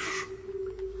wish.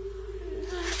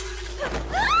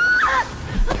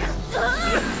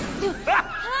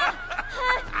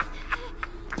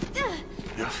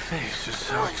 Your face is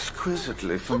so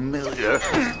exquisitely familiar.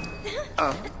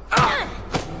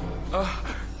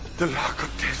 The lock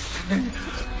of destiny.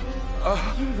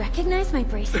 You recognize my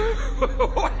bracelet?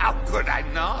 How could I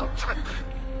not?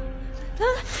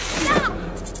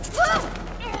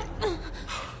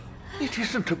 It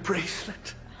isn't a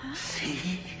bracelet.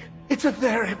 See? It's a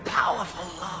very powerful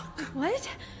lock. What?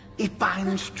 It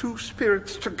binds two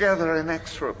spirits together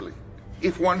inexorably.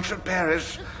 If one should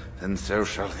perish, then so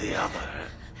shall the other.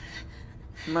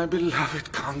 My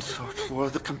beloved consort wore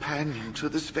the companion to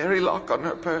this very lock on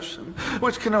her person,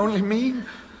 which can only mean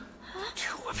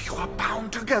two of you are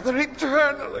bound together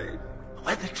eternally.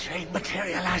 When the chain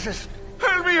materializes,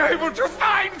 I'll be able to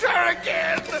find her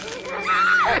again!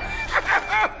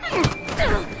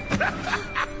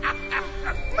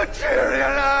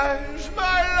 Materialize,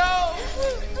 my love!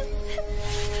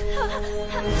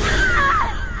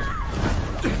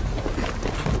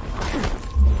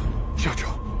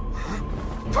 Jojo,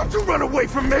 don't you run away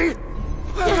from me!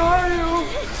 Where are you?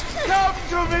 Come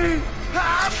to me!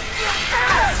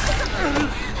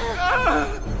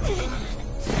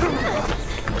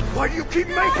 Why do you keep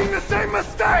making the same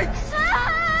mistakes?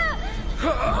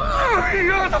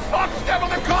 You're the fox devil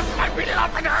that cost my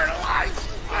beloved her life!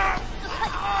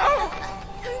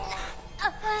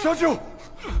 Jojo!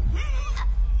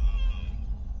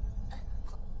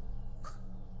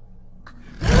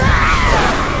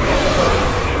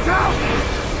 Look out!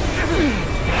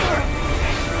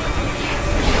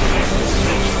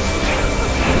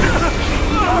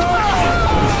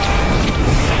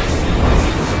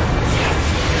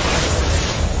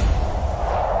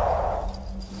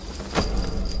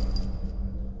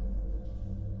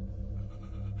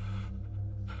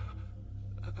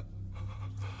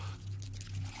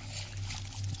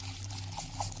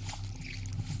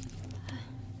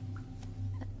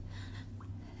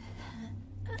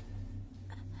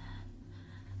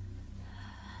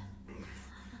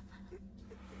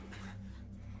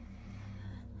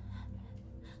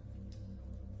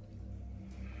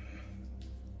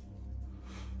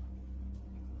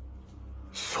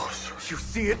 You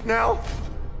see it now?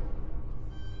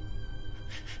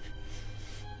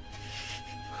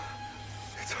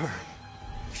 It's her.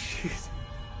 She's...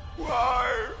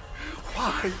 Why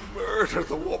murder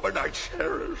the woman I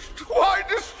cherished? Why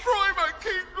destroy my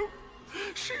kingdom?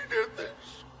 She did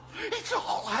this. It's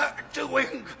all her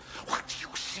doing. What you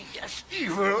see as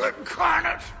evil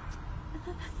incarnate.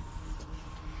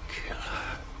 Kill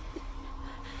her.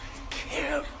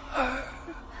 Kill her.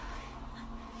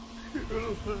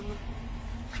 Kill her.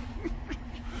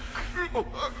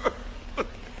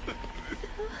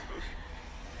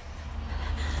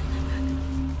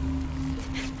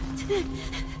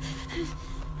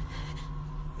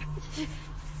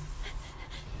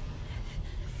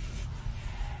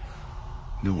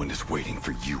 No one is waiting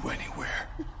for you anywhere.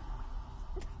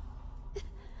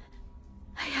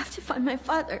 I have to find my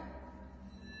father.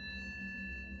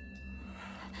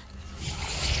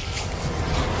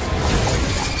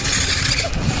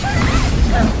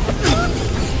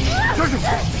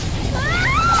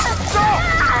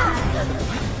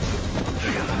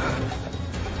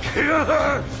 Kill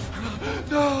her!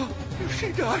 No! If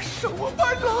she dies, so will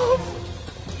my love!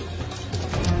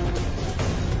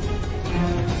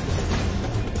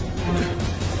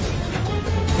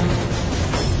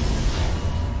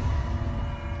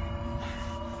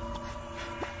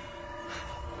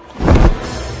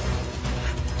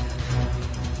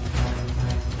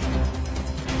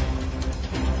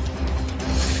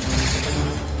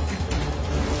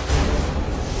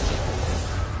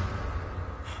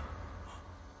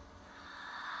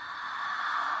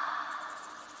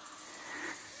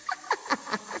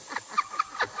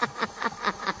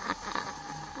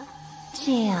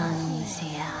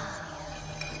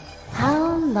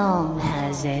 How long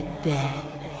has it been?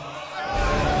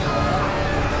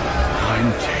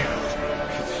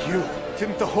 It's you.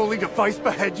 Didn't the holy device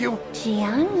behead you?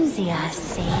 Jiangxia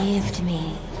saved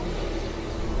me.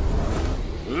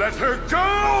 Let her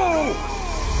go!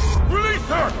 Release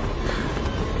her!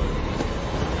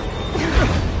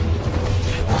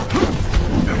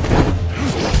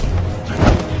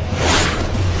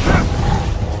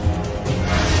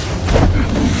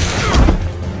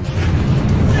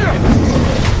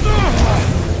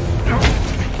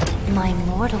 My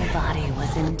mortal body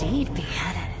was indeed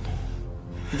beheaded.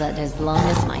 But as long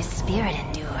as my spirit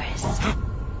endures,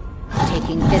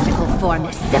 taking physical form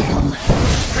is simple.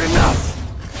 Enough!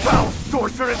 Foul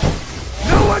sorceress!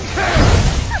 No one cares!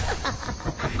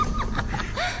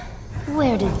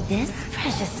 Where did this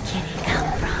precious kitty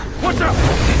come from? Watch out!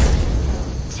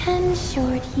 10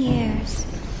 short years.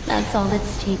 That's all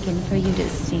it's taken for you to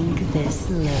sink this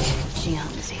low,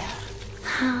 Jiangxia.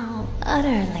 How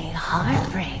utterly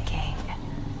heartbreaking.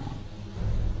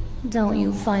 Don't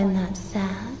you find that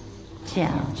sad,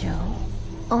 Jiaozhou?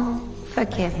 Oh,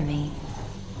 forgive me.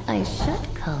 I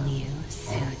should call you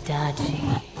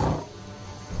Sudaji.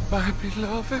 My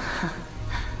beloved.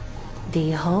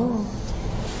 Behold,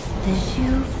 the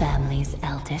Zhu family's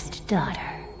eldest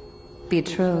daughter,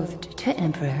 betrothed to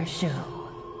Emperor Zhu.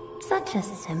 Such a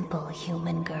simple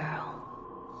human girl.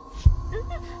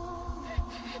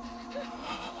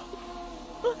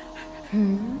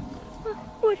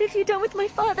 What have you done with my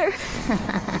father?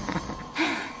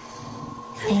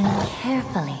 Think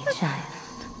carefully, child.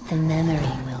 The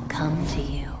memory will come to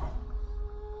you.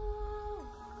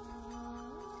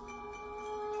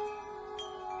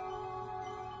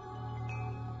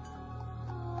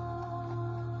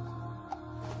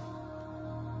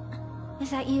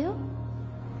 Is that you?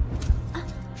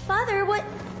 Father, what?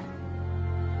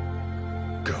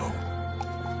 Go.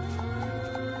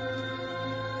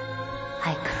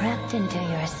 I crept into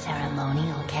your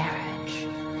ceremonial carriage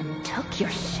and took your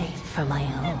shape for my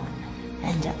own.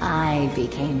 and I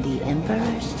became the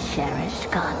Emperor's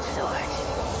cherished consort.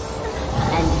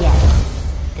 And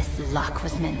yes, this lock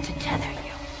was meant to tether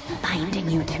you, binding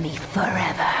you to me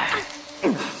forever.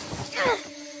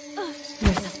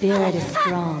 Your spirit is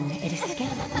strong, it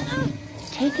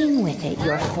escaped, taking with it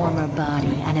your former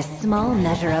body and a small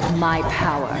measure of my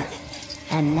power.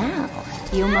 And now,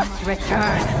 you must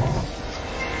return.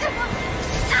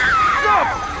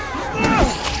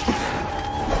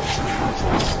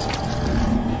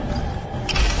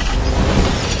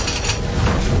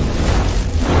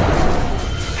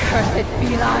 Cursed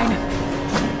feline!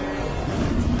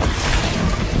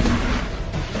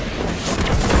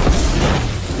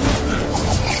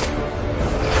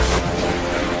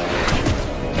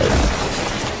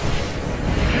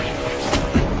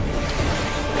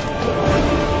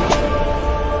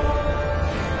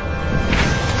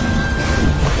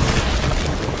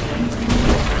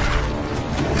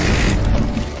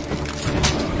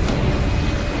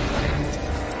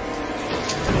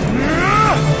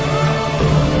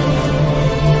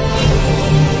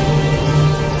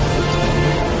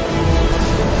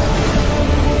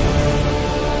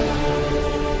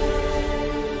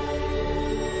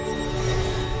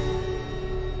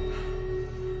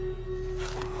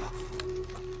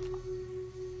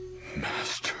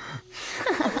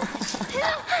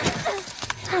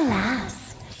 Alas,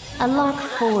 a lock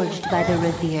forged by the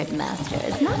revered master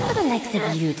is not for the likes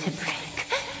of you to break.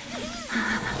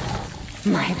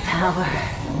 My power.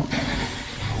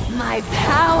 My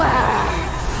power!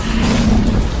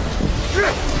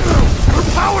 Her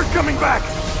power's coming back!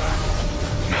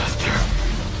 Master,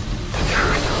 the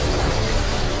truth.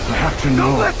 I have to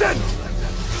know. Don't listen!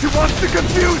 She wants to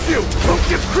confuse you! Don't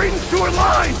give credence to her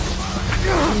lies!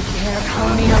 You dare call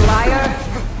me a liar?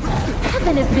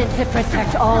 Heaven is meant to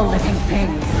protect all living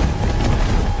things.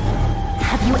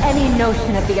 Have you any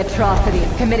notion of the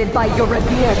atrocities committed by your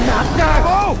revered master?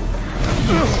 Oh!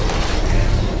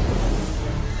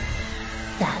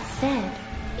 That said,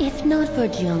 if not for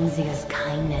Jiangxia's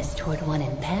kindness toward one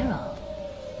in peril,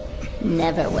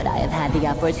 never would I have had the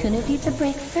opportunity to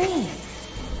break free.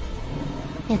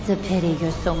 It's a pity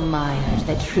you're so mired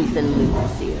that truth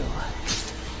eludes you.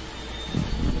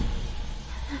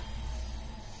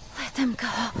 Let them go.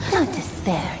 Don't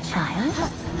despair,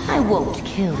 child. I won't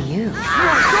kill you.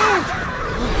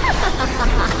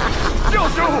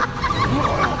 Jojo!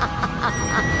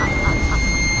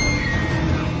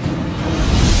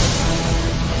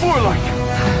 More like...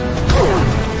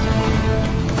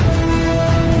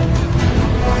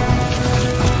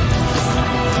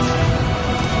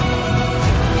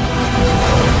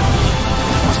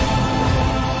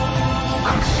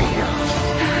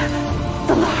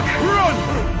 The lock! Run!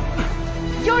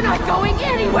 You're not going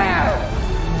anywhere!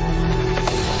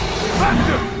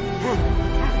 Faster!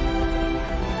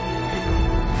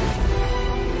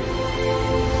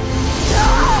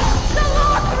 The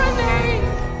lock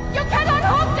remains! You cannot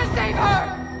hope to save her!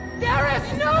 There is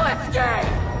no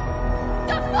escape!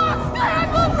 The Fox Clan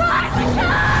will rise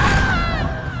again!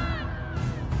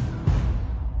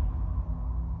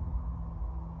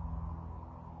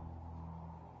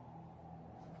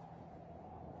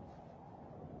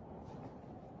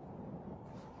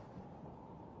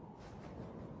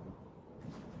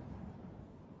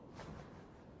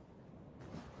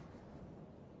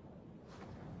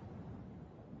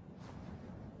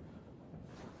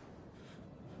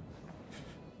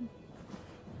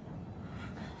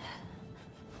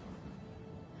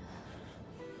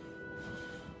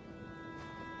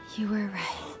 You were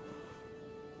right.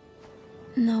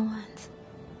 No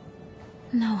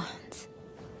one's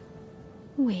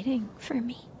waiting for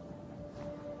me.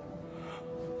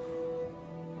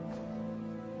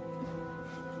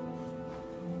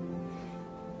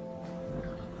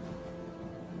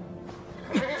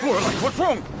 Forlight, what's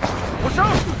wrong? What's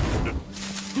up?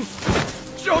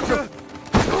 Jojo!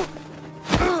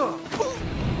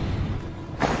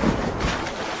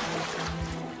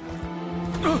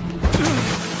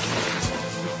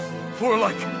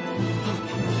 Forlight!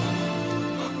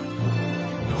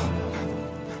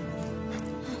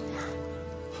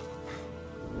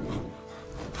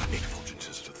 Eight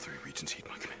effulgences of the three regions heed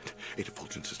my command. Eight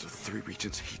effulgences of the three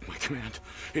regions heed my command.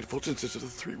 Eight effulgences of the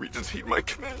three regions heed my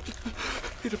command.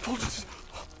 Eight effulgences...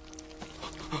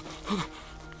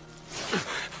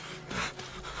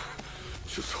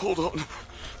 Just hold on.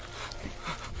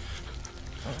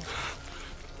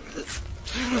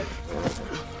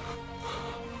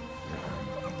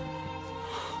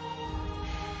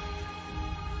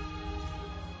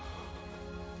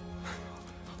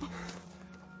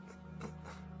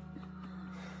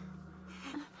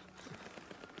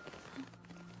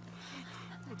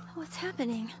 What's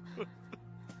happening?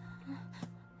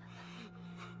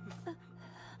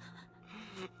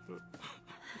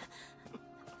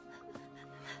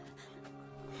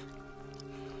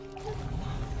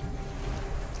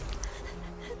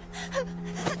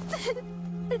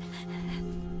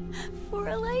 For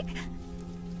a lake?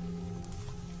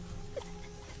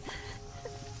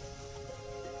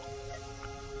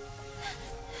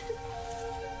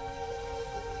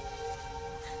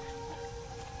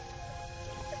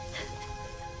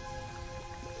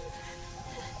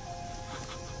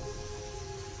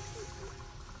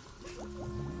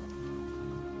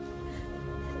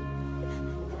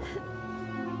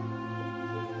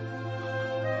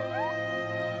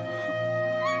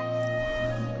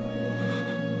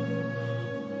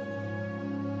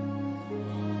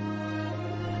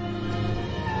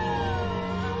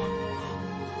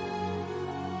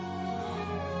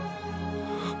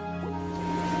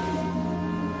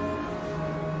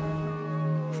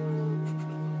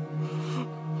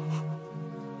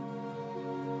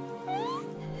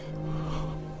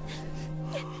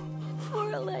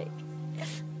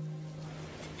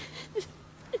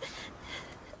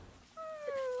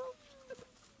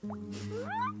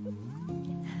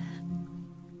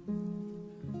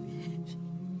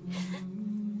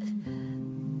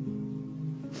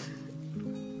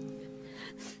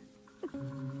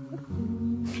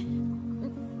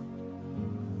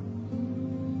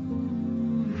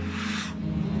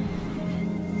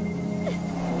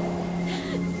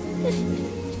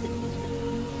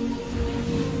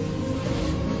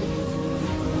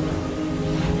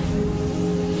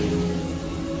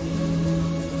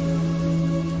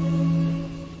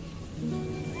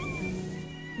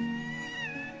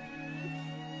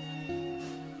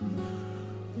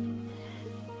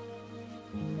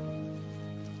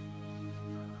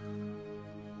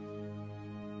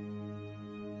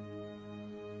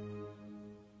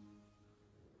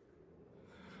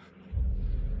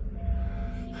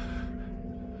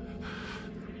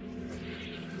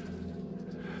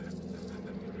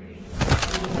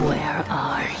 Where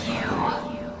are you?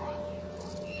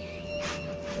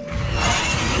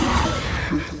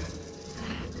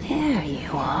 There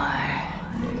you are.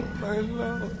 My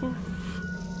love.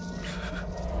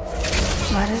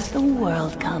 What is the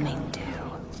world coming to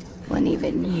when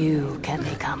even you can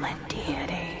become a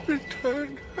deity?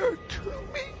 Return her to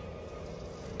me.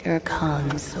 Your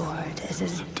consort is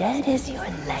as dead as your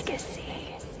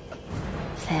legacy.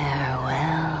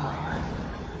 Farewell.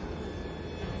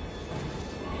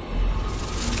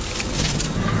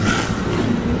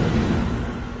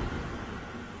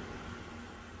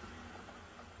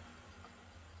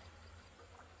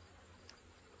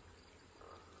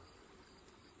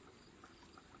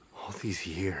 All these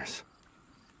years,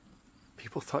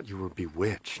 people thought you were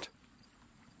bewitched.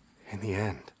 In the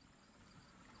end,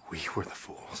 we were the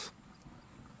fools.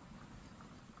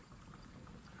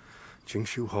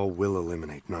 Jingshu Hall will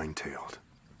eliminate Nine-Tailed,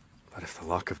 but if the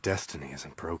Lock of Destiny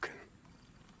isn't broken,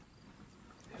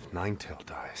 if Nine-Tailed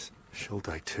dies, she'll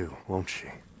die too, won't she?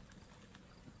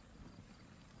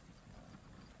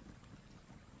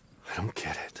 I don't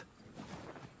get it.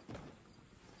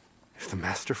 If the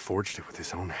Master forged it with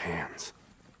his own hands,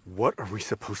 what are we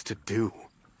supposed to do?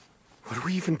 What do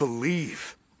we even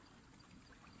believe?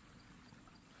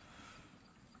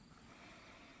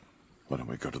 Why don't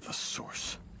we go to the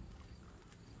source?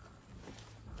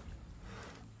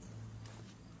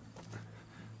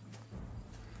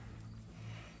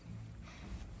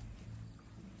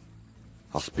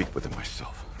 I'll speak with him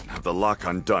myself and have the lock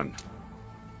undone.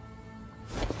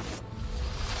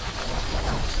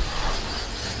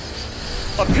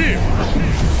 Appear!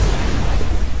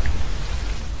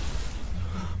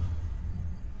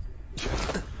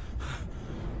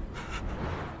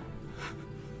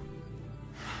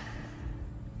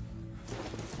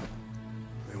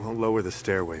 They won't lower the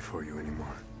stairway for you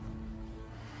anymore.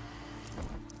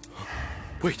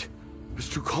 Wait! It's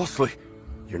too costly!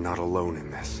 You're not alone in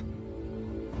this.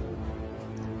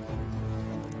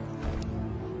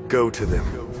 Go to them.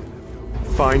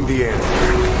 Find the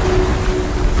answer.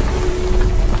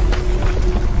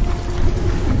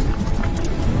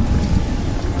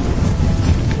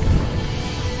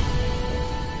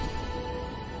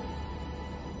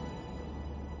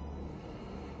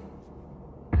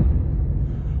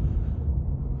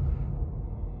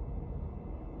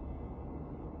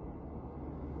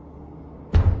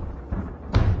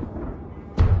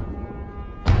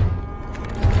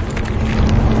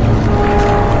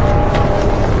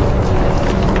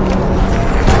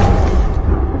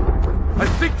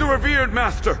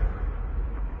 Master!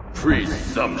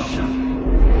 Presumption.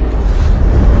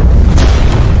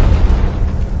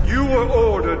 You were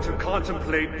ordered to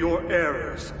contemplate your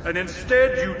errors, and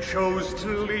instead you chose to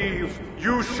leave.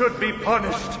 You should be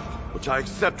punished. Which I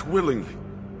accept willingly.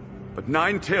 But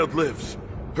Nine-Tailed lives,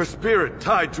 her spirit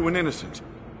tied to an innocent.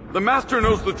 The Master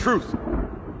knows the truth.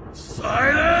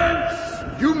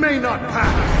 Silence! You may not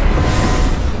pass!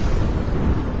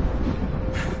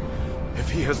 If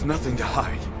he has nothing to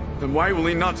hide, then why will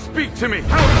he not speak to me?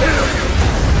 How dare you!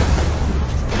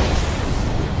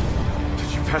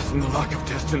 Did you pass in the lock of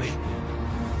destiny?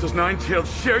 Does Nine-Tailed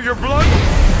share your blood?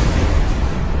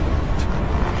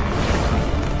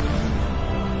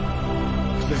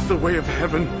 Is this the way of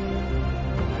heaven?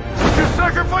 Would you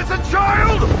sacrifice a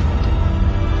child?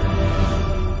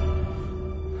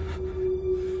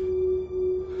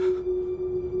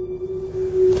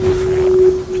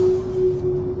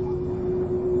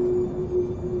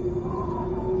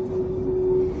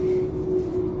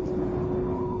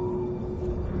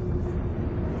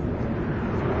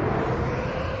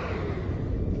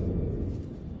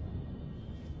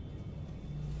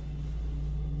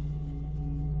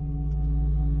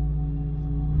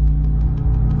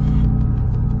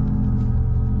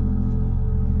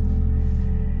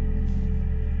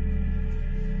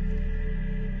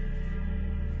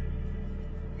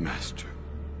 Master.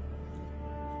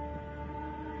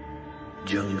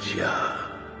 Zhengxia.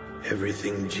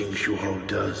 Everything Jingshu Hall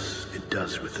does, it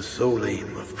does with the sole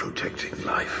aim of protecting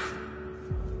life.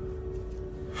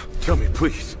 Tell me,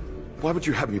 please. Why would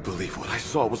you have me believe what I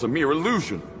saw was a mere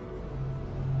illusion?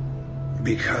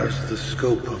 Because the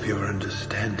scope of your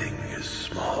understanding is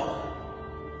small.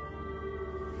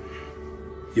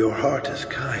 Your heart is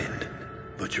kind,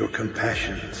 but your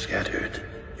compassion scattered.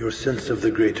 Your sense of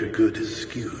the greater good is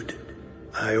skewed.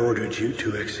 I ordered you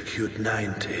to execute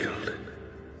Nine-Tailed.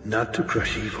 Not to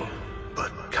crush evil,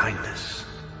 but kindness.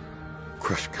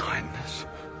 Crush kindness?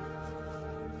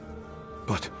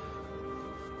 But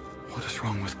what is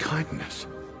wrong with kindness?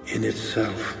 In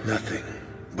itself, nothing.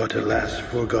 But alas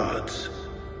for gods,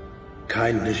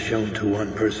 kindness shown to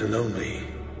one person only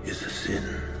is a sin.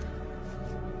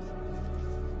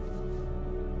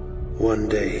 One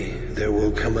day, there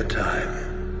will come a time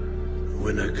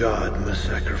when a god must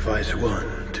sacrifice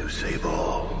one to save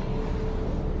all.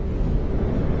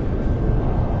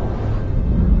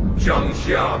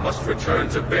 Zhengxia must return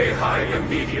to Beihai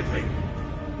immediately.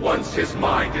 Once his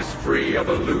mind is free of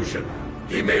illusion,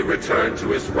 he may return to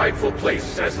his rightful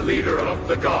place as leader of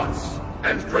the gods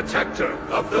and protector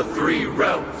of the three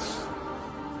realms.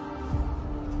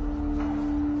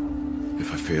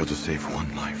 If I fail to save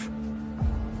one life,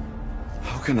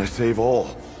 how can I save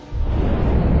all?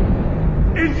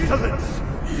 Insolence!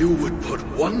 You would put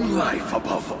one life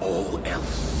above all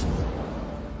else.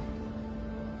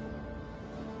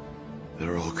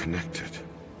 They're all connected.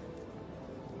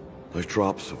 Like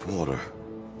drops of water.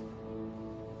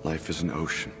 Life is an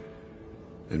ocean.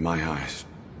 In my eyes,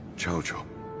 Jojo,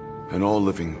 and all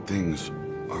living things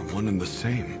are one and the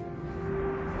same.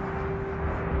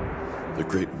 The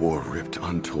Great War ripped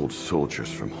untold soldiers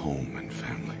from home and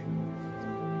family.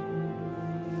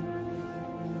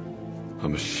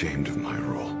 I'm ashamed of my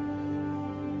role.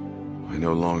 I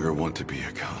no longer want to be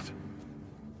a god.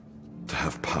 To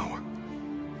have power.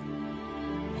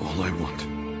 All I want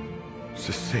is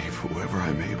to save whoever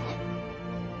I'm able.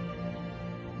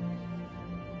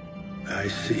 I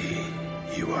see.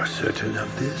 You are certain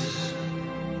of this?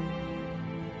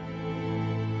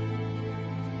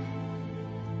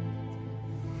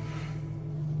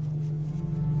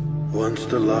 Once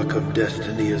the lock of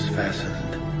destiny is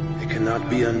fastened, it cannot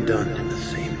be undone in the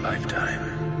same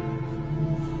lifetime.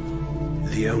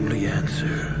 The only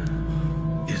answer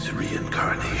is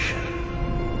reincarnation.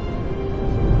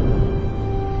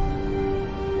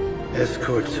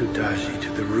 Escort Sudashi to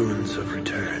the ruins of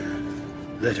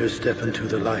return. Let her step into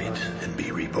the light and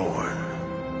be reborn.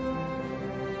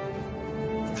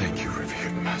 Thank you,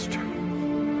 revered master.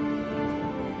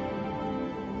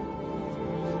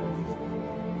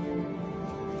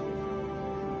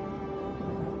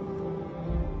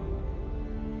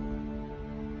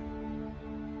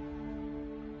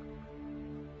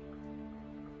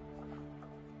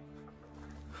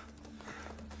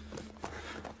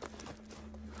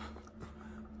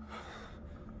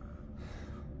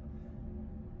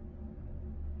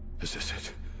 Is this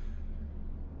it?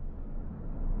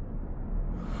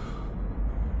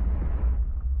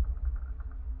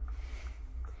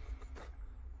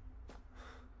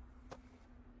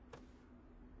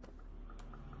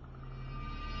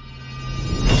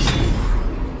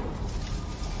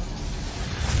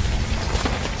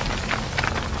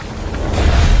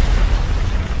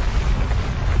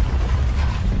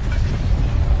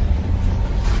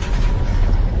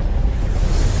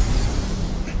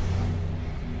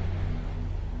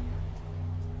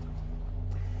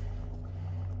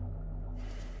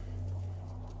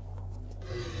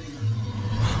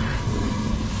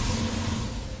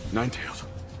 Ninetails,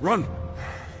 run!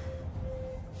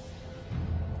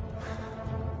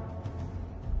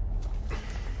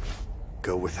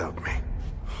 Go without me.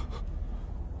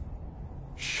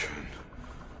 Shen.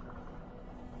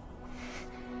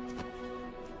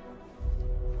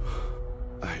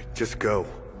 Just go.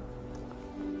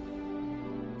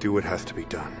 Do what has to be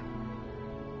done.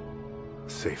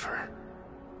 Save her.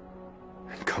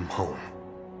 And come home.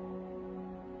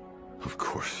 Of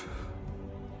course.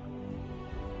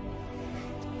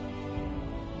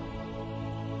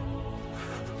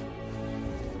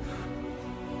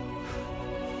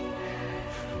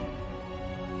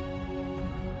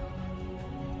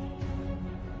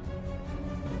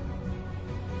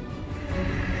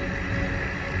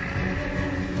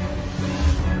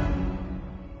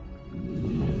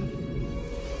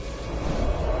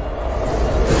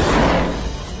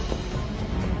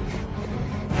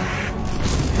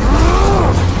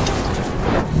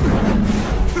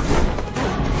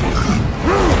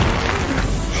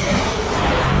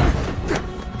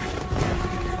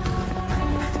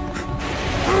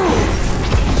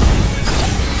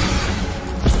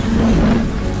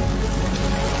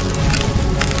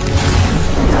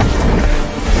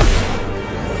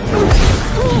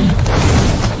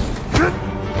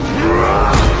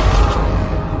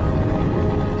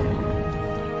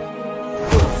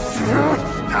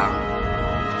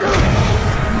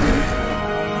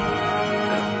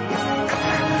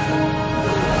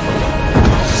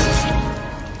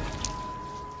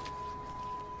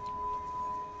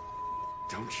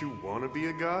 Don't you want to be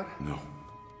a god? No.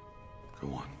 Go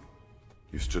on.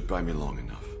 You stood by me long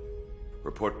enough.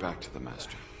 Report back to the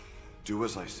Master. Do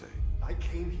as I say. I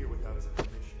came here without his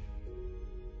permission.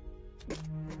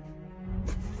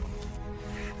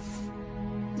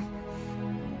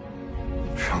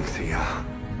 Zhangxia,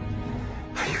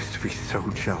 I used to be so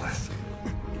jealous.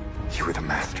 You were the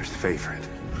Master's favorite.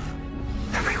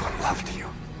 Everyone loved you.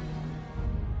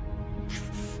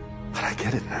 But I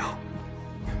get it now.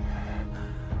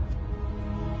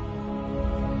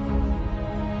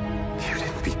 You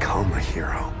didn't become a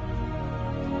hero.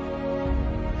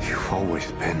 You've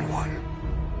always been one.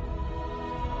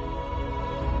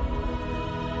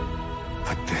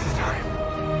 But this time,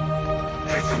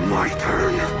 it's my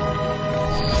turn.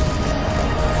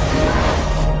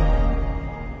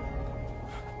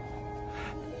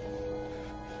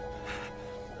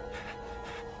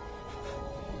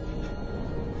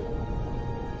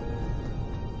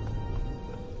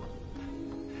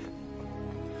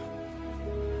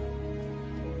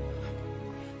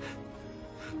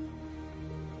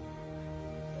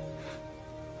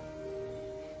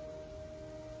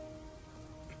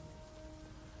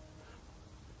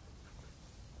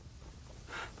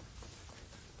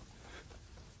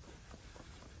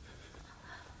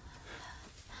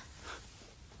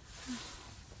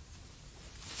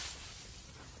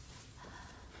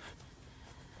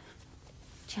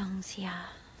 Zhangxia.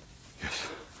 Yes.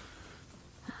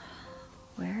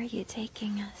 Where are you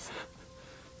taking us?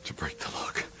 To break the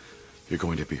lock. You're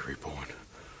going to be reborn.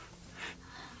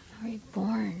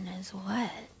 Reborn as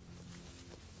what?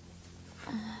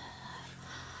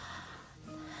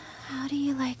 How do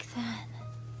you like that?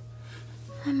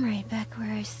 I'm right back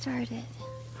where I started.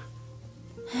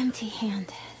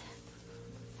 Empty-handed.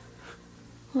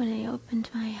 When I opened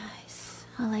my eyes,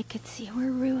 all I could see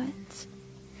were ruins.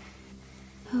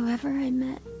 Whoever I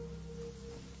met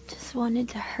just wanted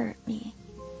to hurt me.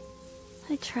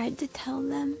 I tried to tell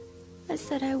them. I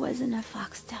said I wasn't a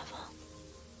fox devil.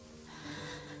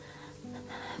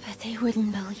 But they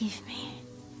wouldn't believe me.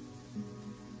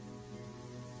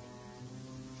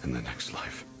 In the next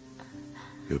life,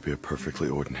 you'll be a perfectly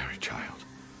ordinary child.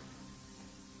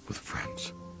 With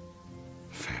friends,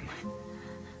 family,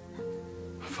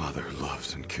 a father who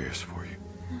loves and cares for you.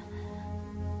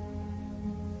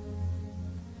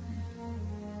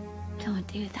 Don't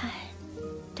do that.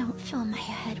 Don't fill my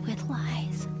head with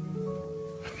lies.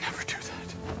 I'd never do that.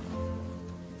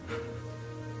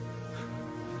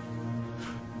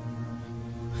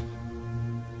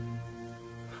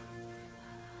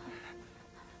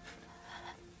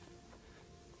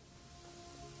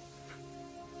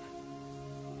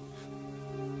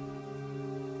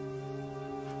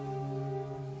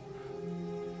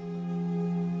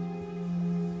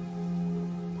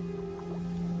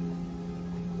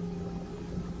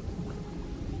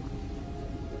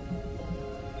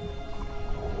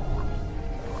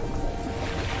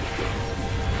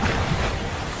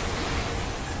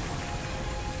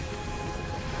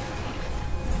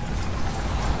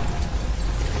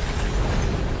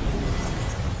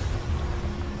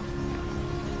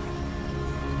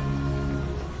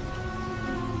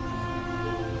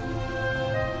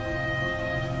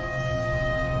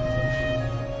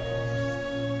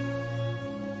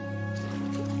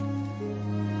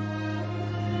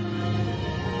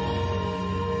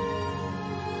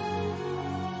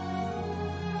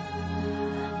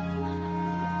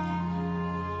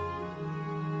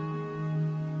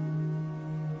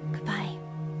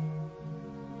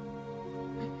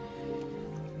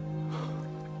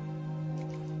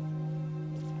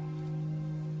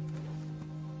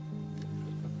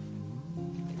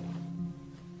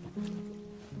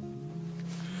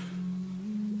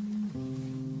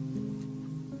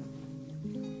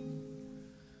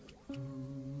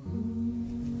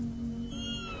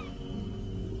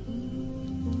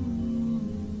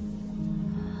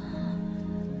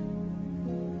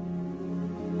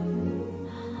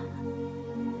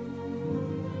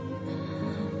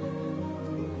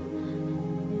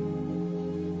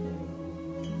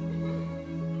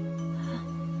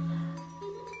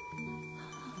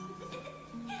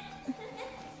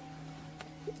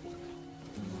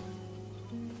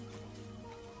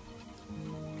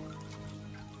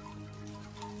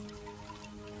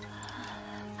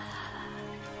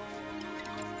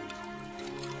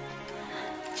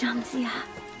 Jiangxia.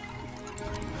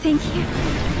 Thank you.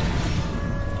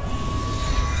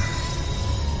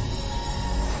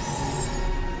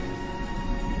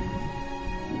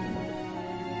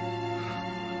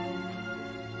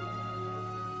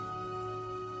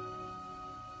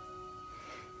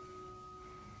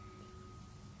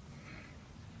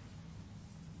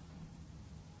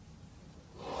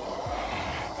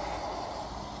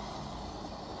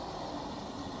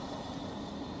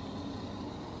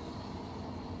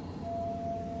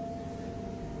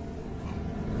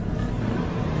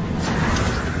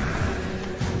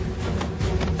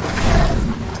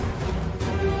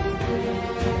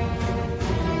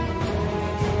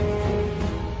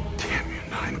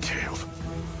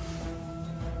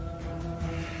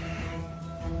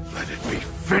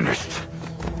 Finished!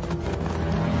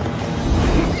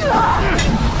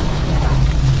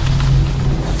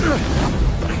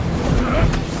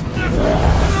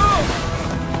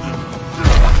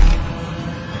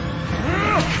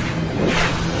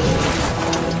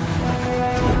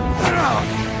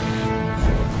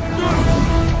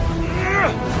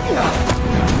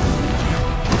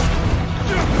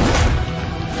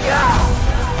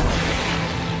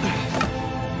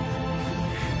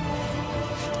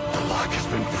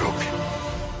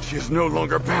 She is no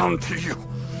longer bound to you.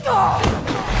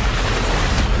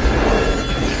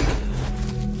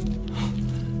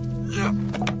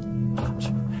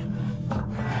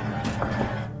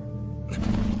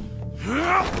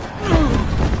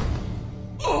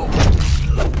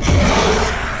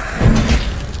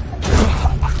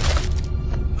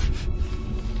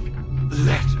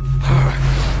 Let her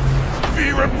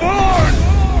be reborn!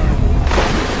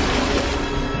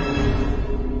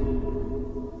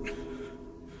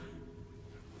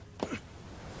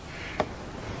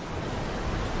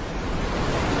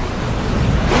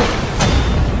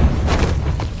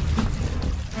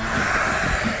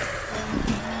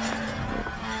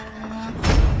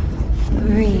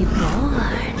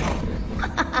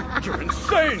 You're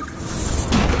insane!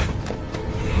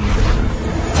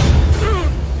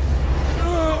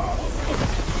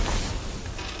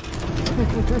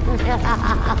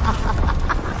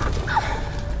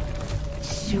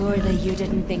 Surely you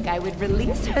didn't think I would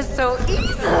release her so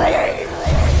easily!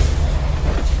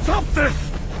 Stop this!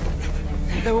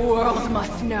 The world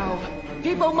must know.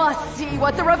 People must see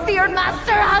what the revered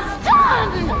master has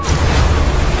done!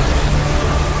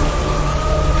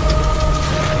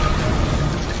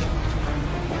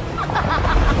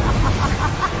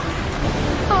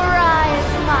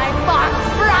 Rise, my fox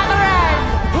brethren!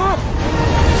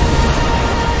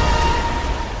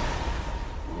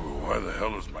 Why the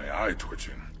hell is my eye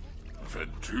twitching? I've had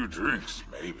 2 drinks,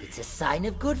 maybe. It's a sign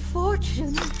of good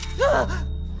fortune.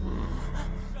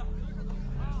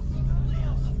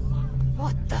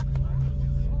 What the?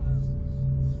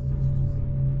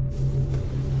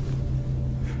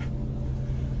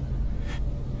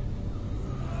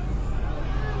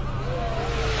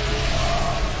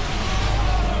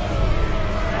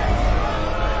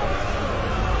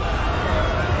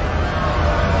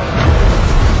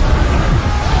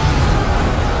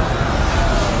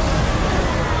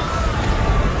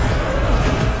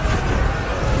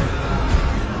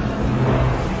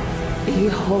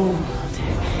 Behold,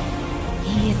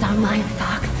 these are my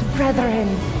fox brethren,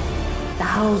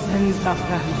 thousands of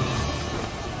them.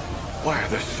 Why are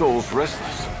their souls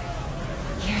restless?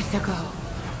 Years ago,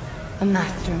 the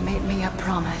master made me a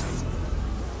promise.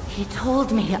 He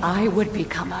told me I would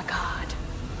become a god,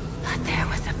 but there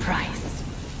was a price.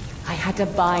 I had to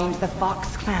bind the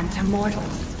Fox clan to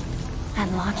mortals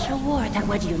and launch a war that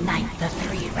would unite the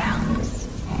 3 realms.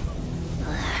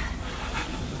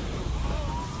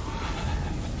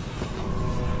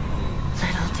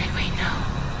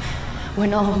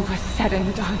 When all was said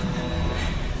and done,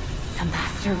 the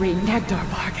master reneged our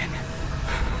bargain.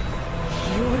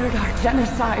 He ordered our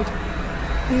genocide.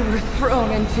 We were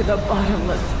thrown into the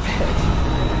bottomless pit.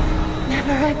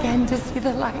 Never again to see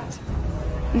the light.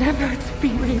 Never to be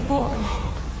reborn.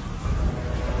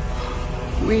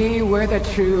 We were the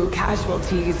true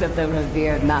casualties of the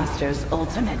revered master's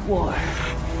ultimate war.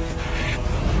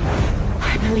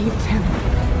 I believed him.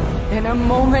 In a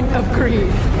moment of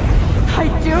grief, I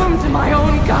doomed my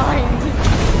own kind!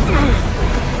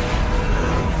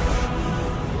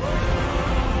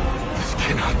 This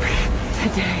cannot be.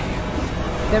 Today,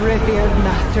 the revered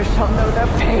master shall know the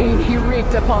pain he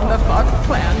wreaked upon the Fox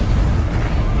clan.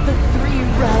 The 3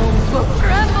 realms will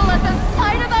tremble at the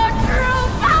sight of our true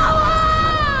power!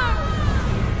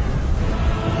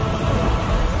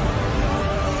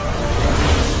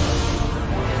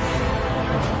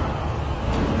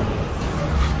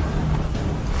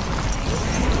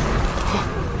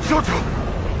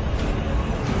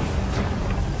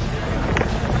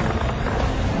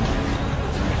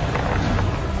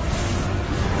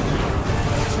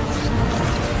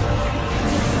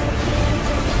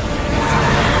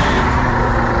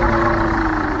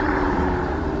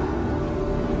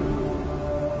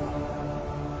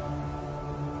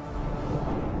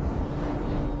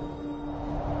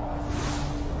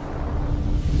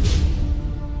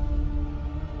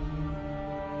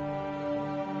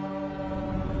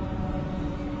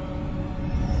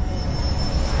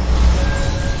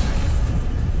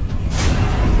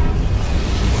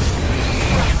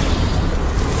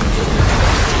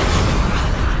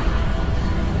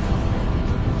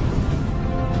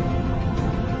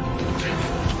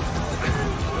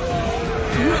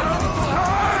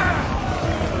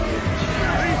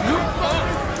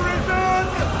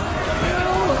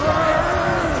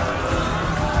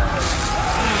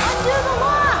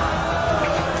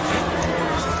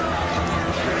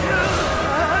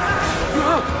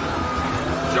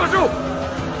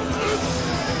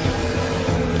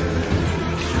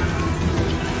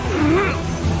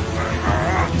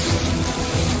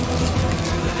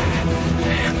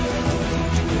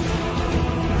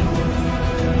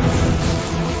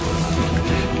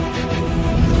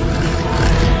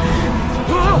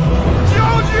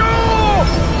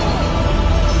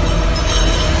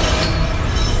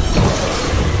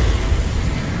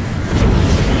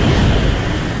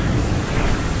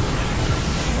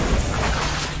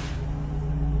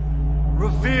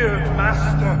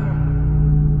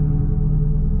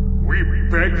 We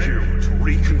beg you to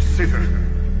reconsider.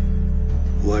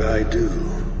 What I do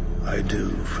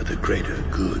for the greater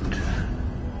good.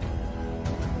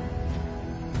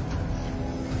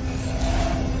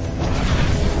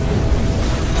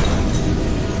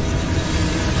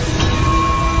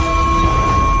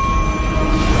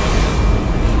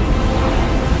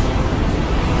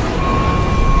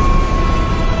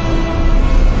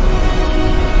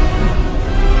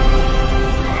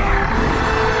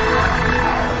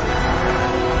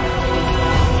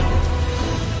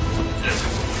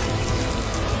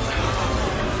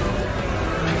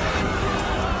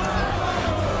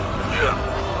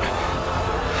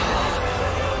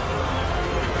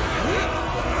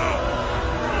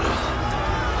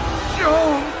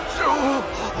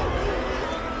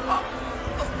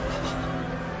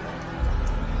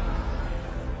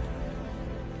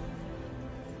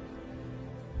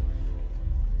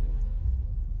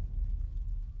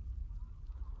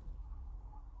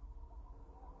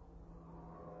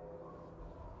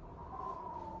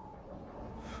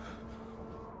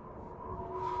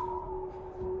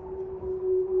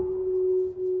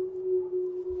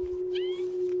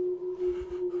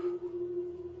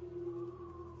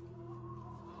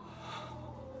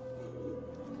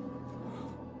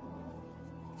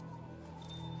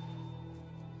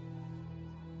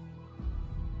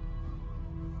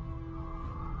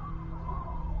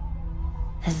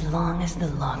 As long as the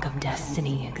Lock of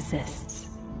Destiny exists,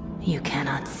 you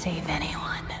cannot save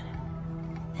anyone.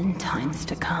 In times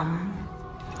to come,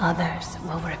 others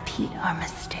will repeat our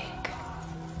mistake.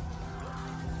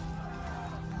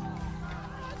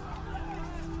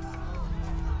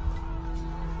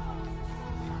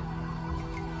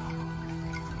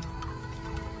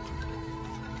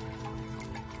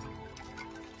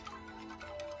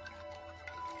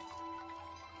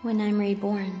 When I'm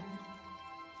reborn,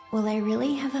 will I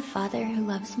really have a father who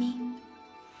loves me?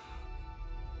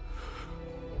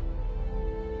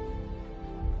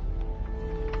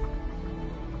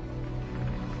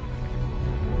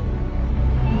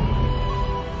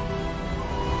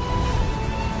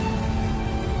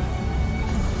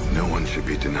 No one should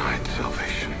be denied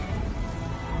salvation.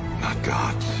 Not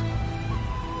gods.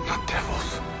 Not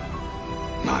devils.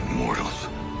 Not mortals.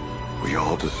 We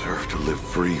all deserve to live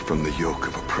free from the yoke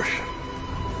of oppression.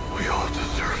 We all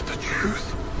deserve the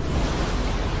truth.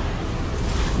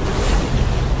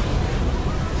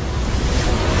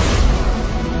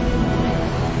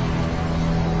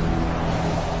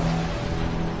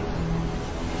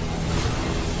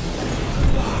 The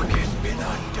lock has been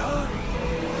undone.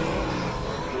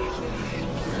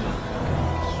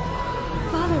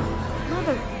 Father,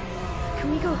 Mother,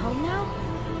 can we go home now?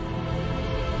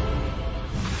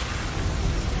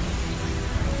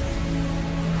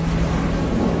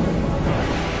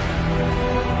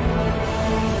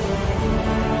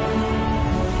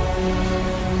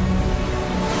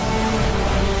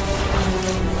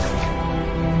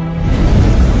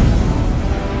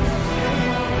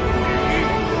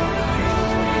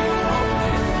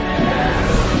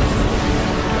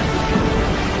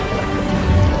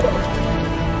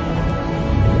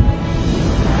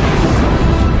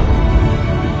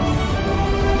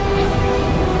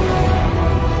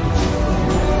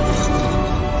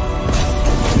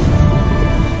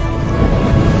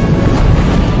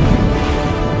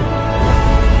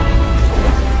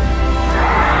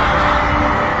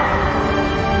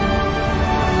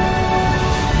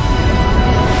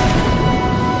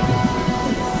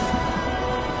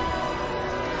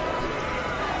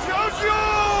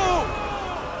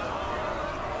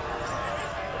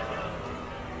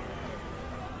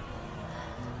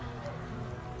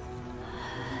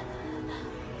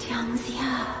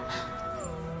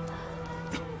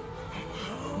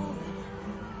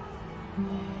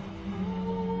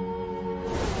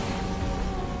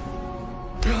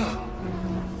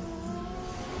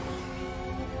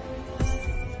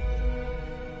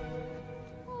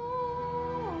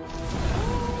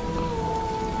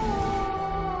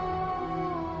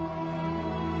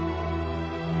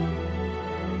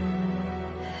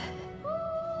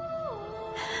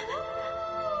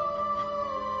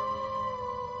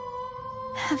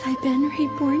 Have I been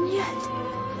reborn yet?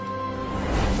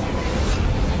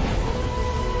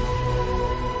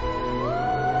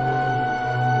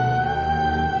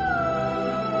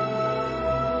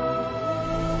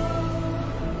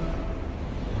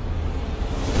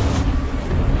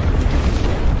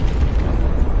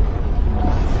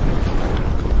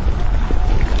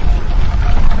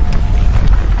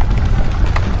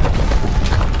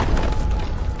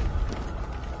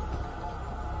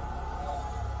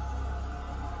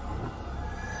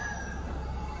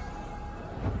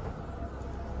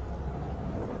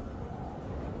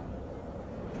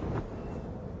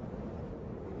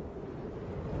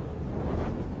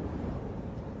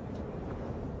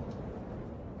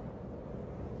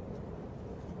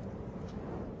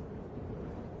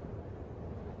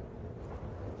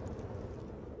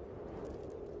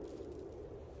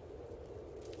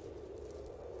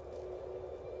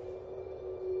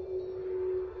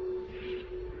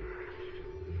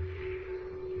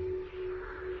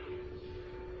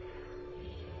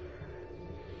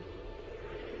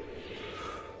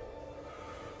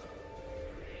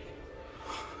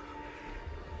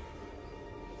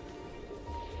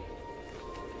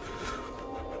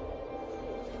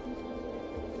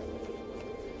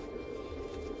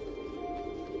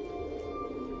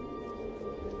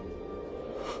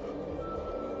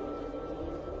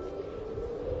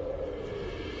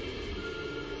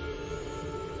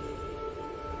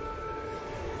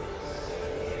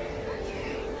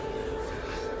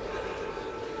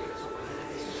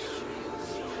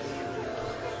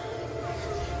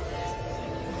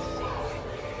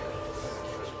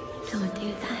 Don't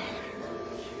do that.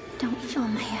 Don't fill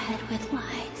my head with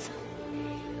lies.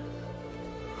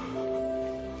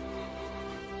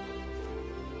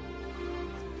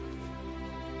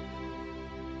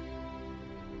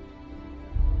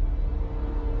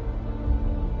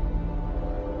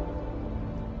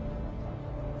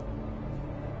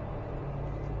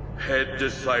 Head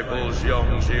disciple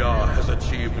Zhang Jia has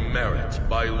achieved merit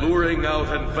by luring out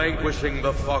and vanquishing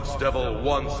the Fox Devil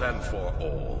once and for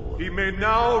all. He may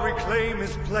now reclaim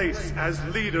his place as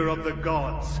leader of the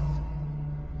gods.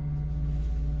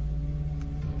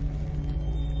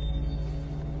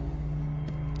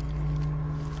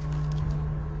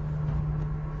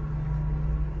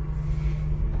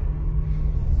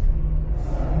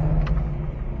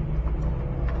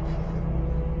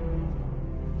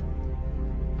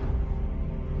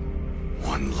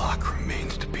 One lock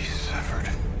remains to be severed.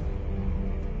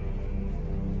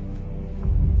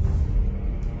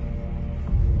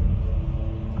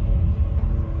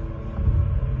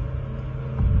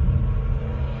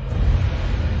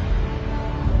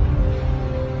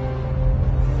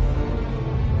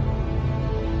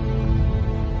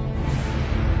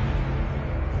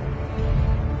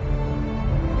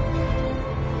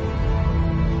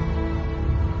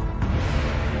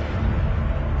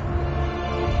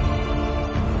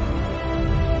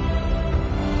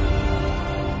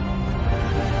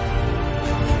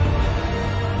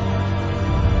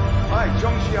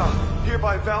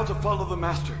 I vow to follow the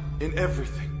Master in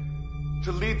everything,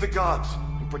 to lead the gods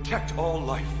and protect all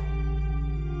life.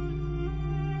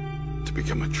 To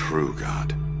become a true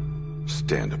god,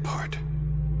 stand apart,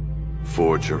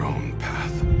 forge your own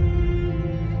path.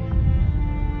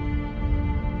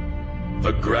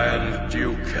 The Grand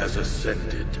Duke has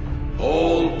ascended.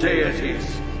 All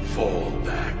deities fall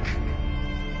back.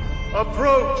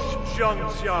 Approach,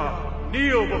 Zhangxia.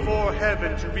 Kneel before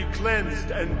heaven to be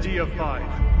cleansed and deified.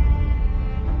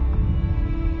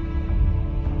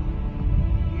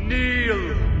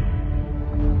 Kneel!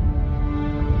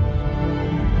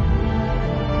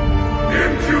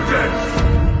 Impudence!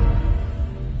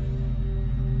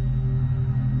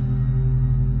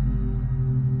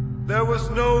 There was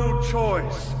no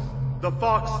choice. The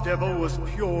Fox Devil was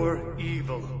pure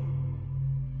evil.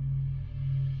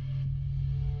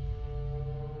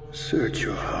 Search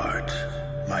your heart.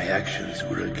 My actions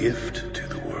were a gift to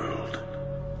the world.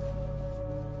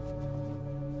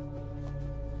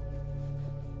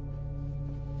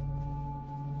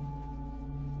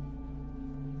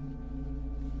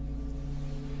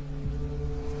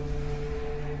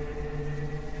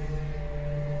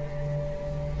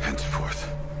 Henceforth,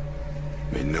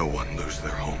 may no one lose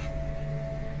their home.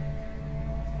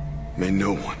 May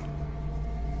no one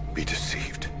be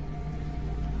deceived.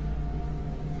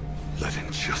 Let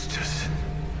injustice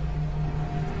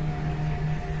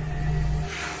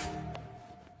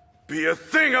be a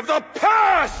thing of the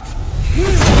past!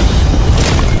 You've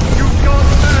gone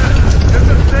mad! If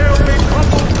the sail be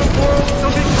crumbled, the world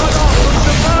shall be cut off from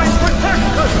divine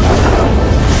protection!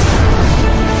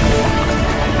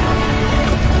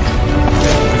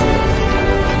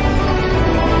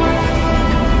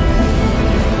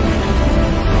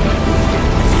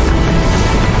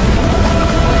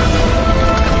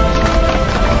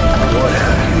 What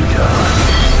have you done?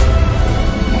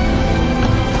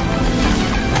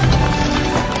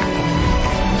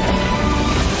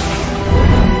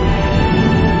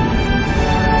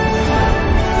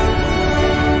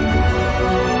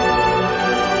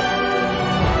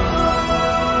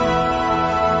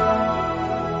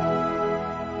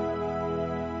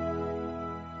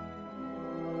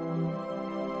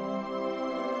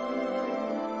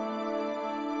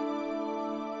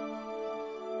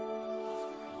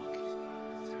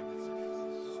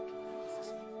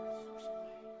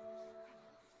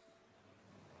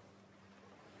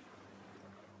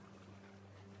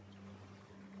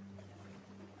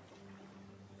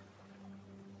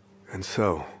 And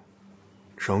so,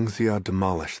 Zhongxia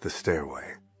demolished the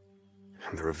stairway,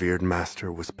 and the revered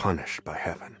master was punished by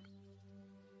heaven.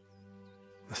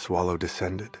 The swallow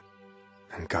descended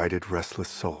and guided restless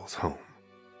souls home.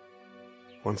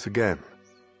 Once again,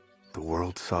 the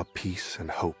world saw peace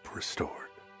and hope restored.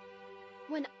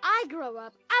 When I grow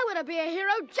up, I want to be a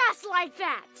hero just like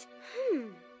that!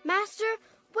 Master,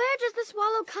 where does the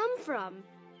swallow come from?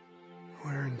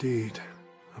 Where indeed,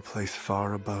 a place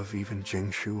far above even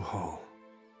Jingshu Hall.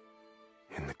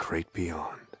 In the great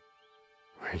beyond,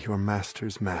 where your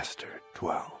master's master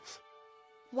dwells.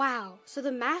 Wow, so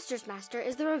the master's master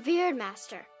is the revered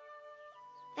master.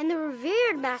 And the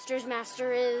revered master's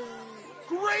master is...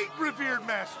 Great revered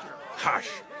master! Hush!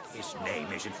 His name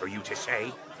isn't for you to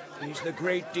say. is the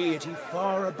great deity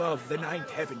far above the ninth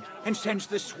heaven and sends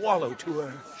the swallow to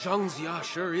earth. Zhang Jia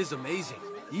sure is amazing.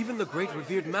 Even the great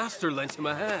revered master lent him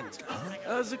a hand.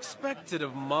 As expected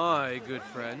of my good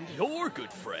friend. Your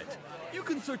good friend? You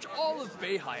can search all of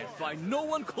Beihai and find no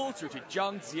one closer to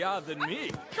Zhang Jia than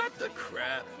me. Cut the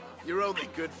crap. Your only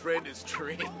good friend is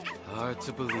trained. Hard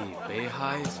to believe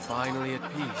Beihai is finally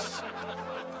at peace.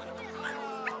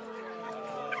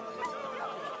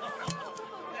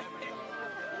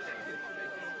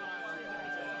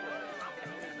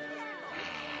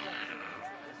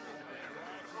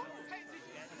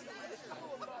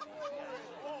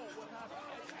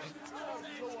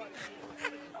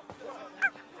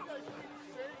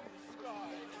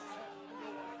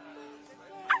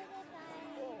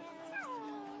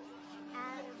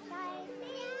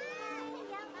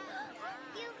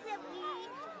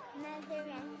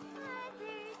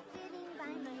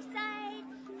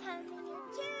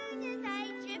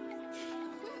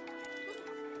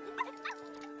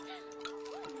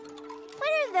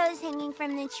 Those hanging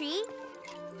from the tree.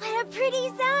 What a pretty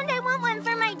sound! I want one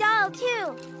for my doll,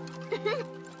 too.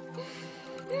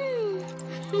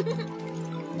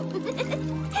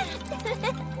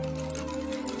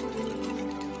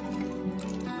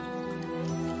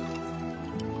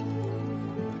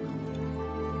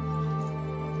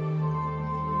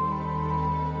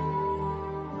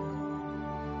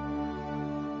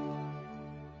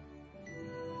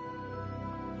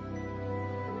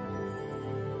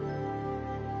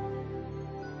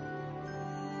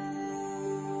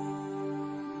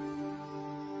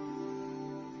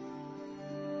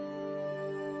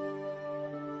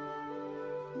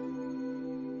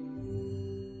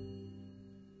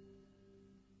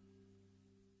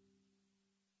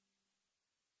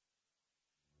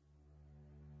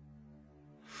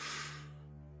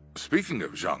 Speaking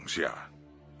of Zhang Jia,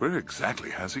 where exactly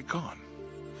has he gone?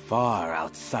 Far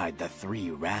outside the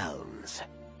three realms,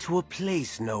 to a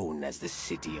place known as the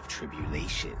City of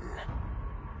Tribulation.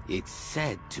 It's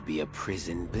said to be a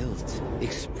prison built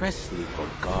expressly for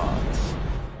gods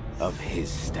of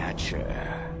his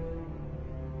stature.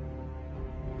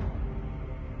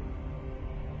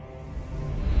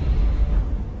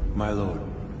 My lord,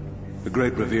 the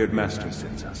great revered master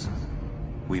sends us.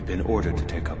 We've been ordered to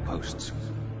take up posts.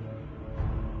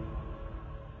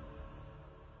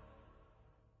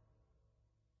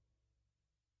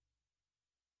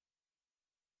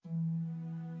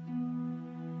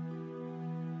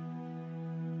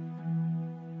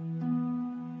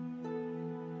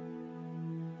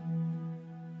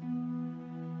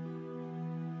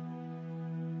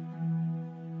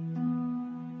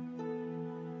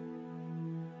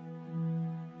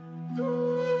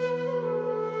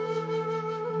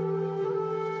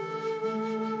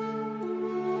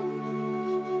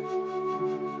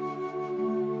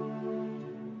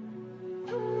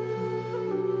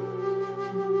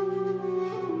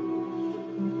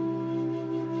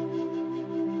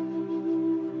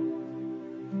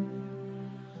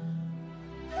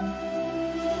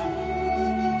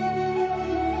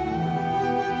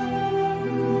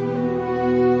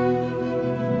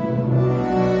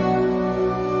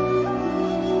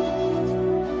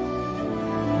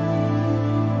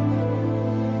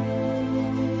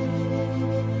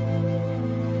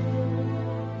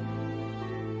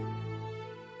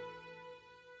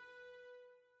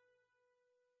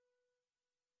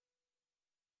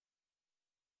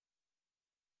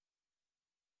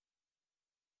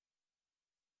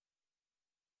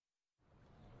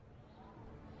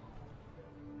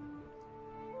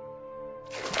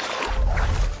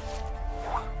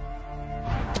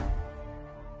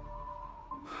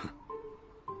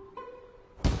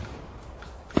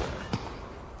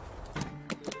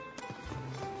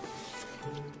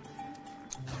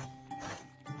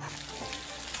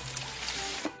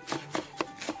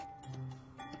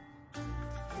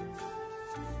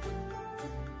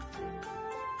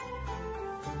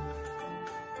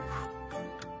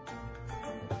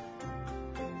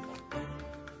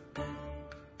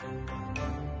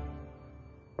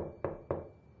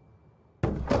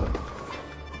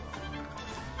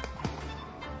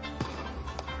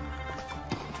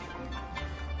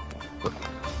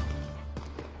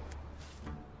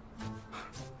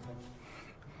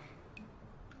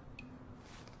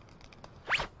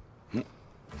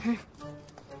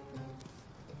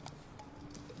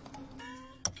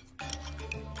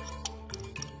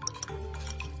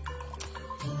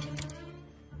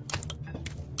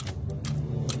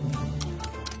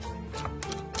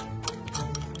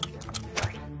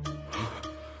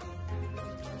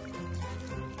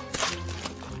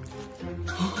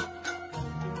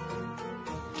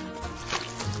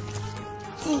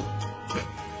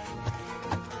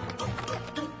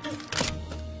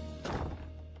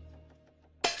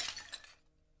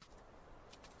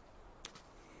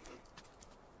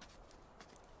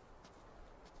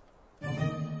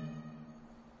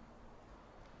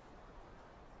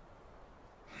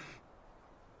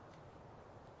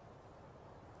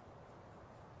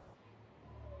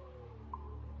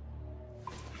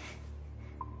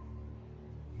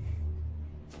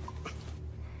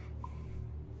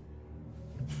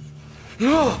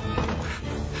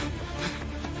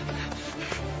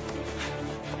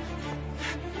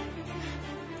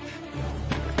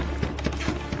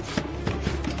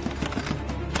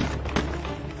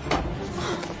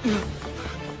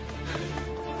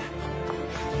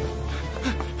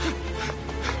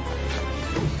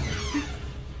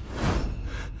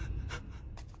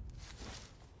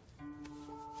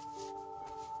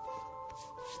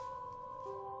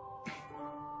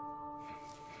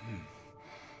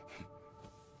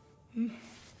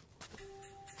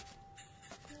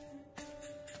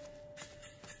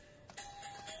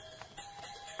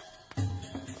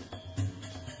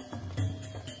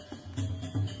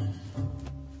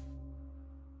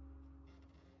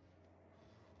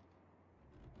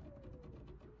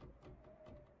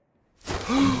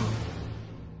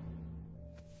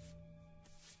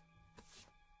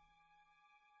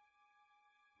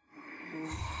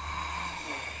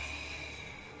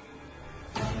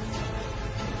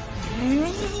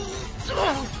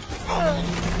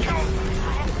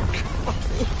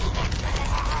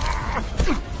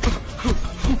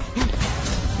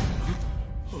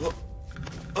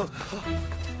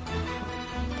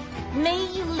 May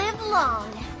you live long.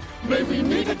 May we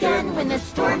meet again when the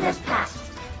storm has passed.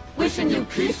 Wishing you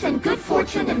peace and good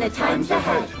fortune in the times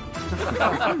ahead.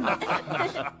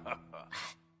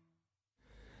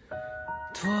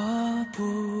 多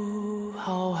不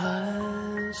浩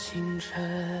瀚星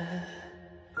辰，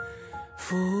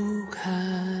俯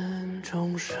瞰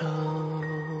众生。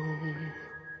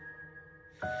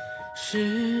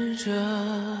视着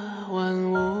万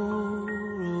物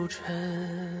如尘，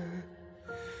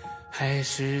还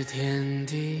是天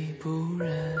地不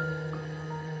仁。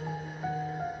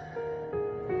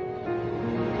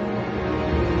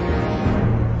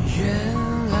原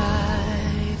来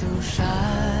独善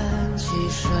其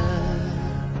身，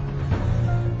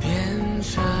变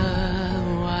成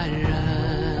万人，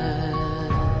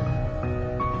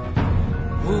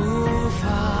无法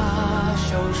袖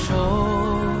手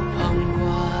旁观，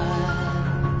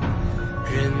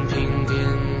任凭颠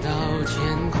倒乾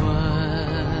坤。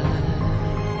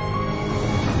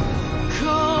口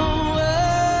问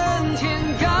天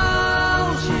高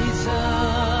几层，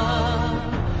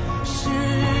世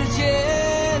间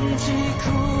疾苦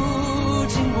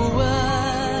尽不闻，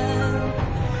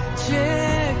揭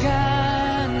竿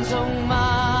纵马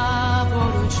过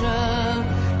路程，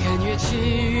看乐器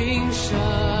云生，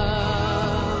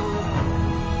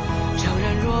怅然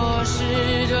若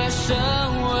失的生。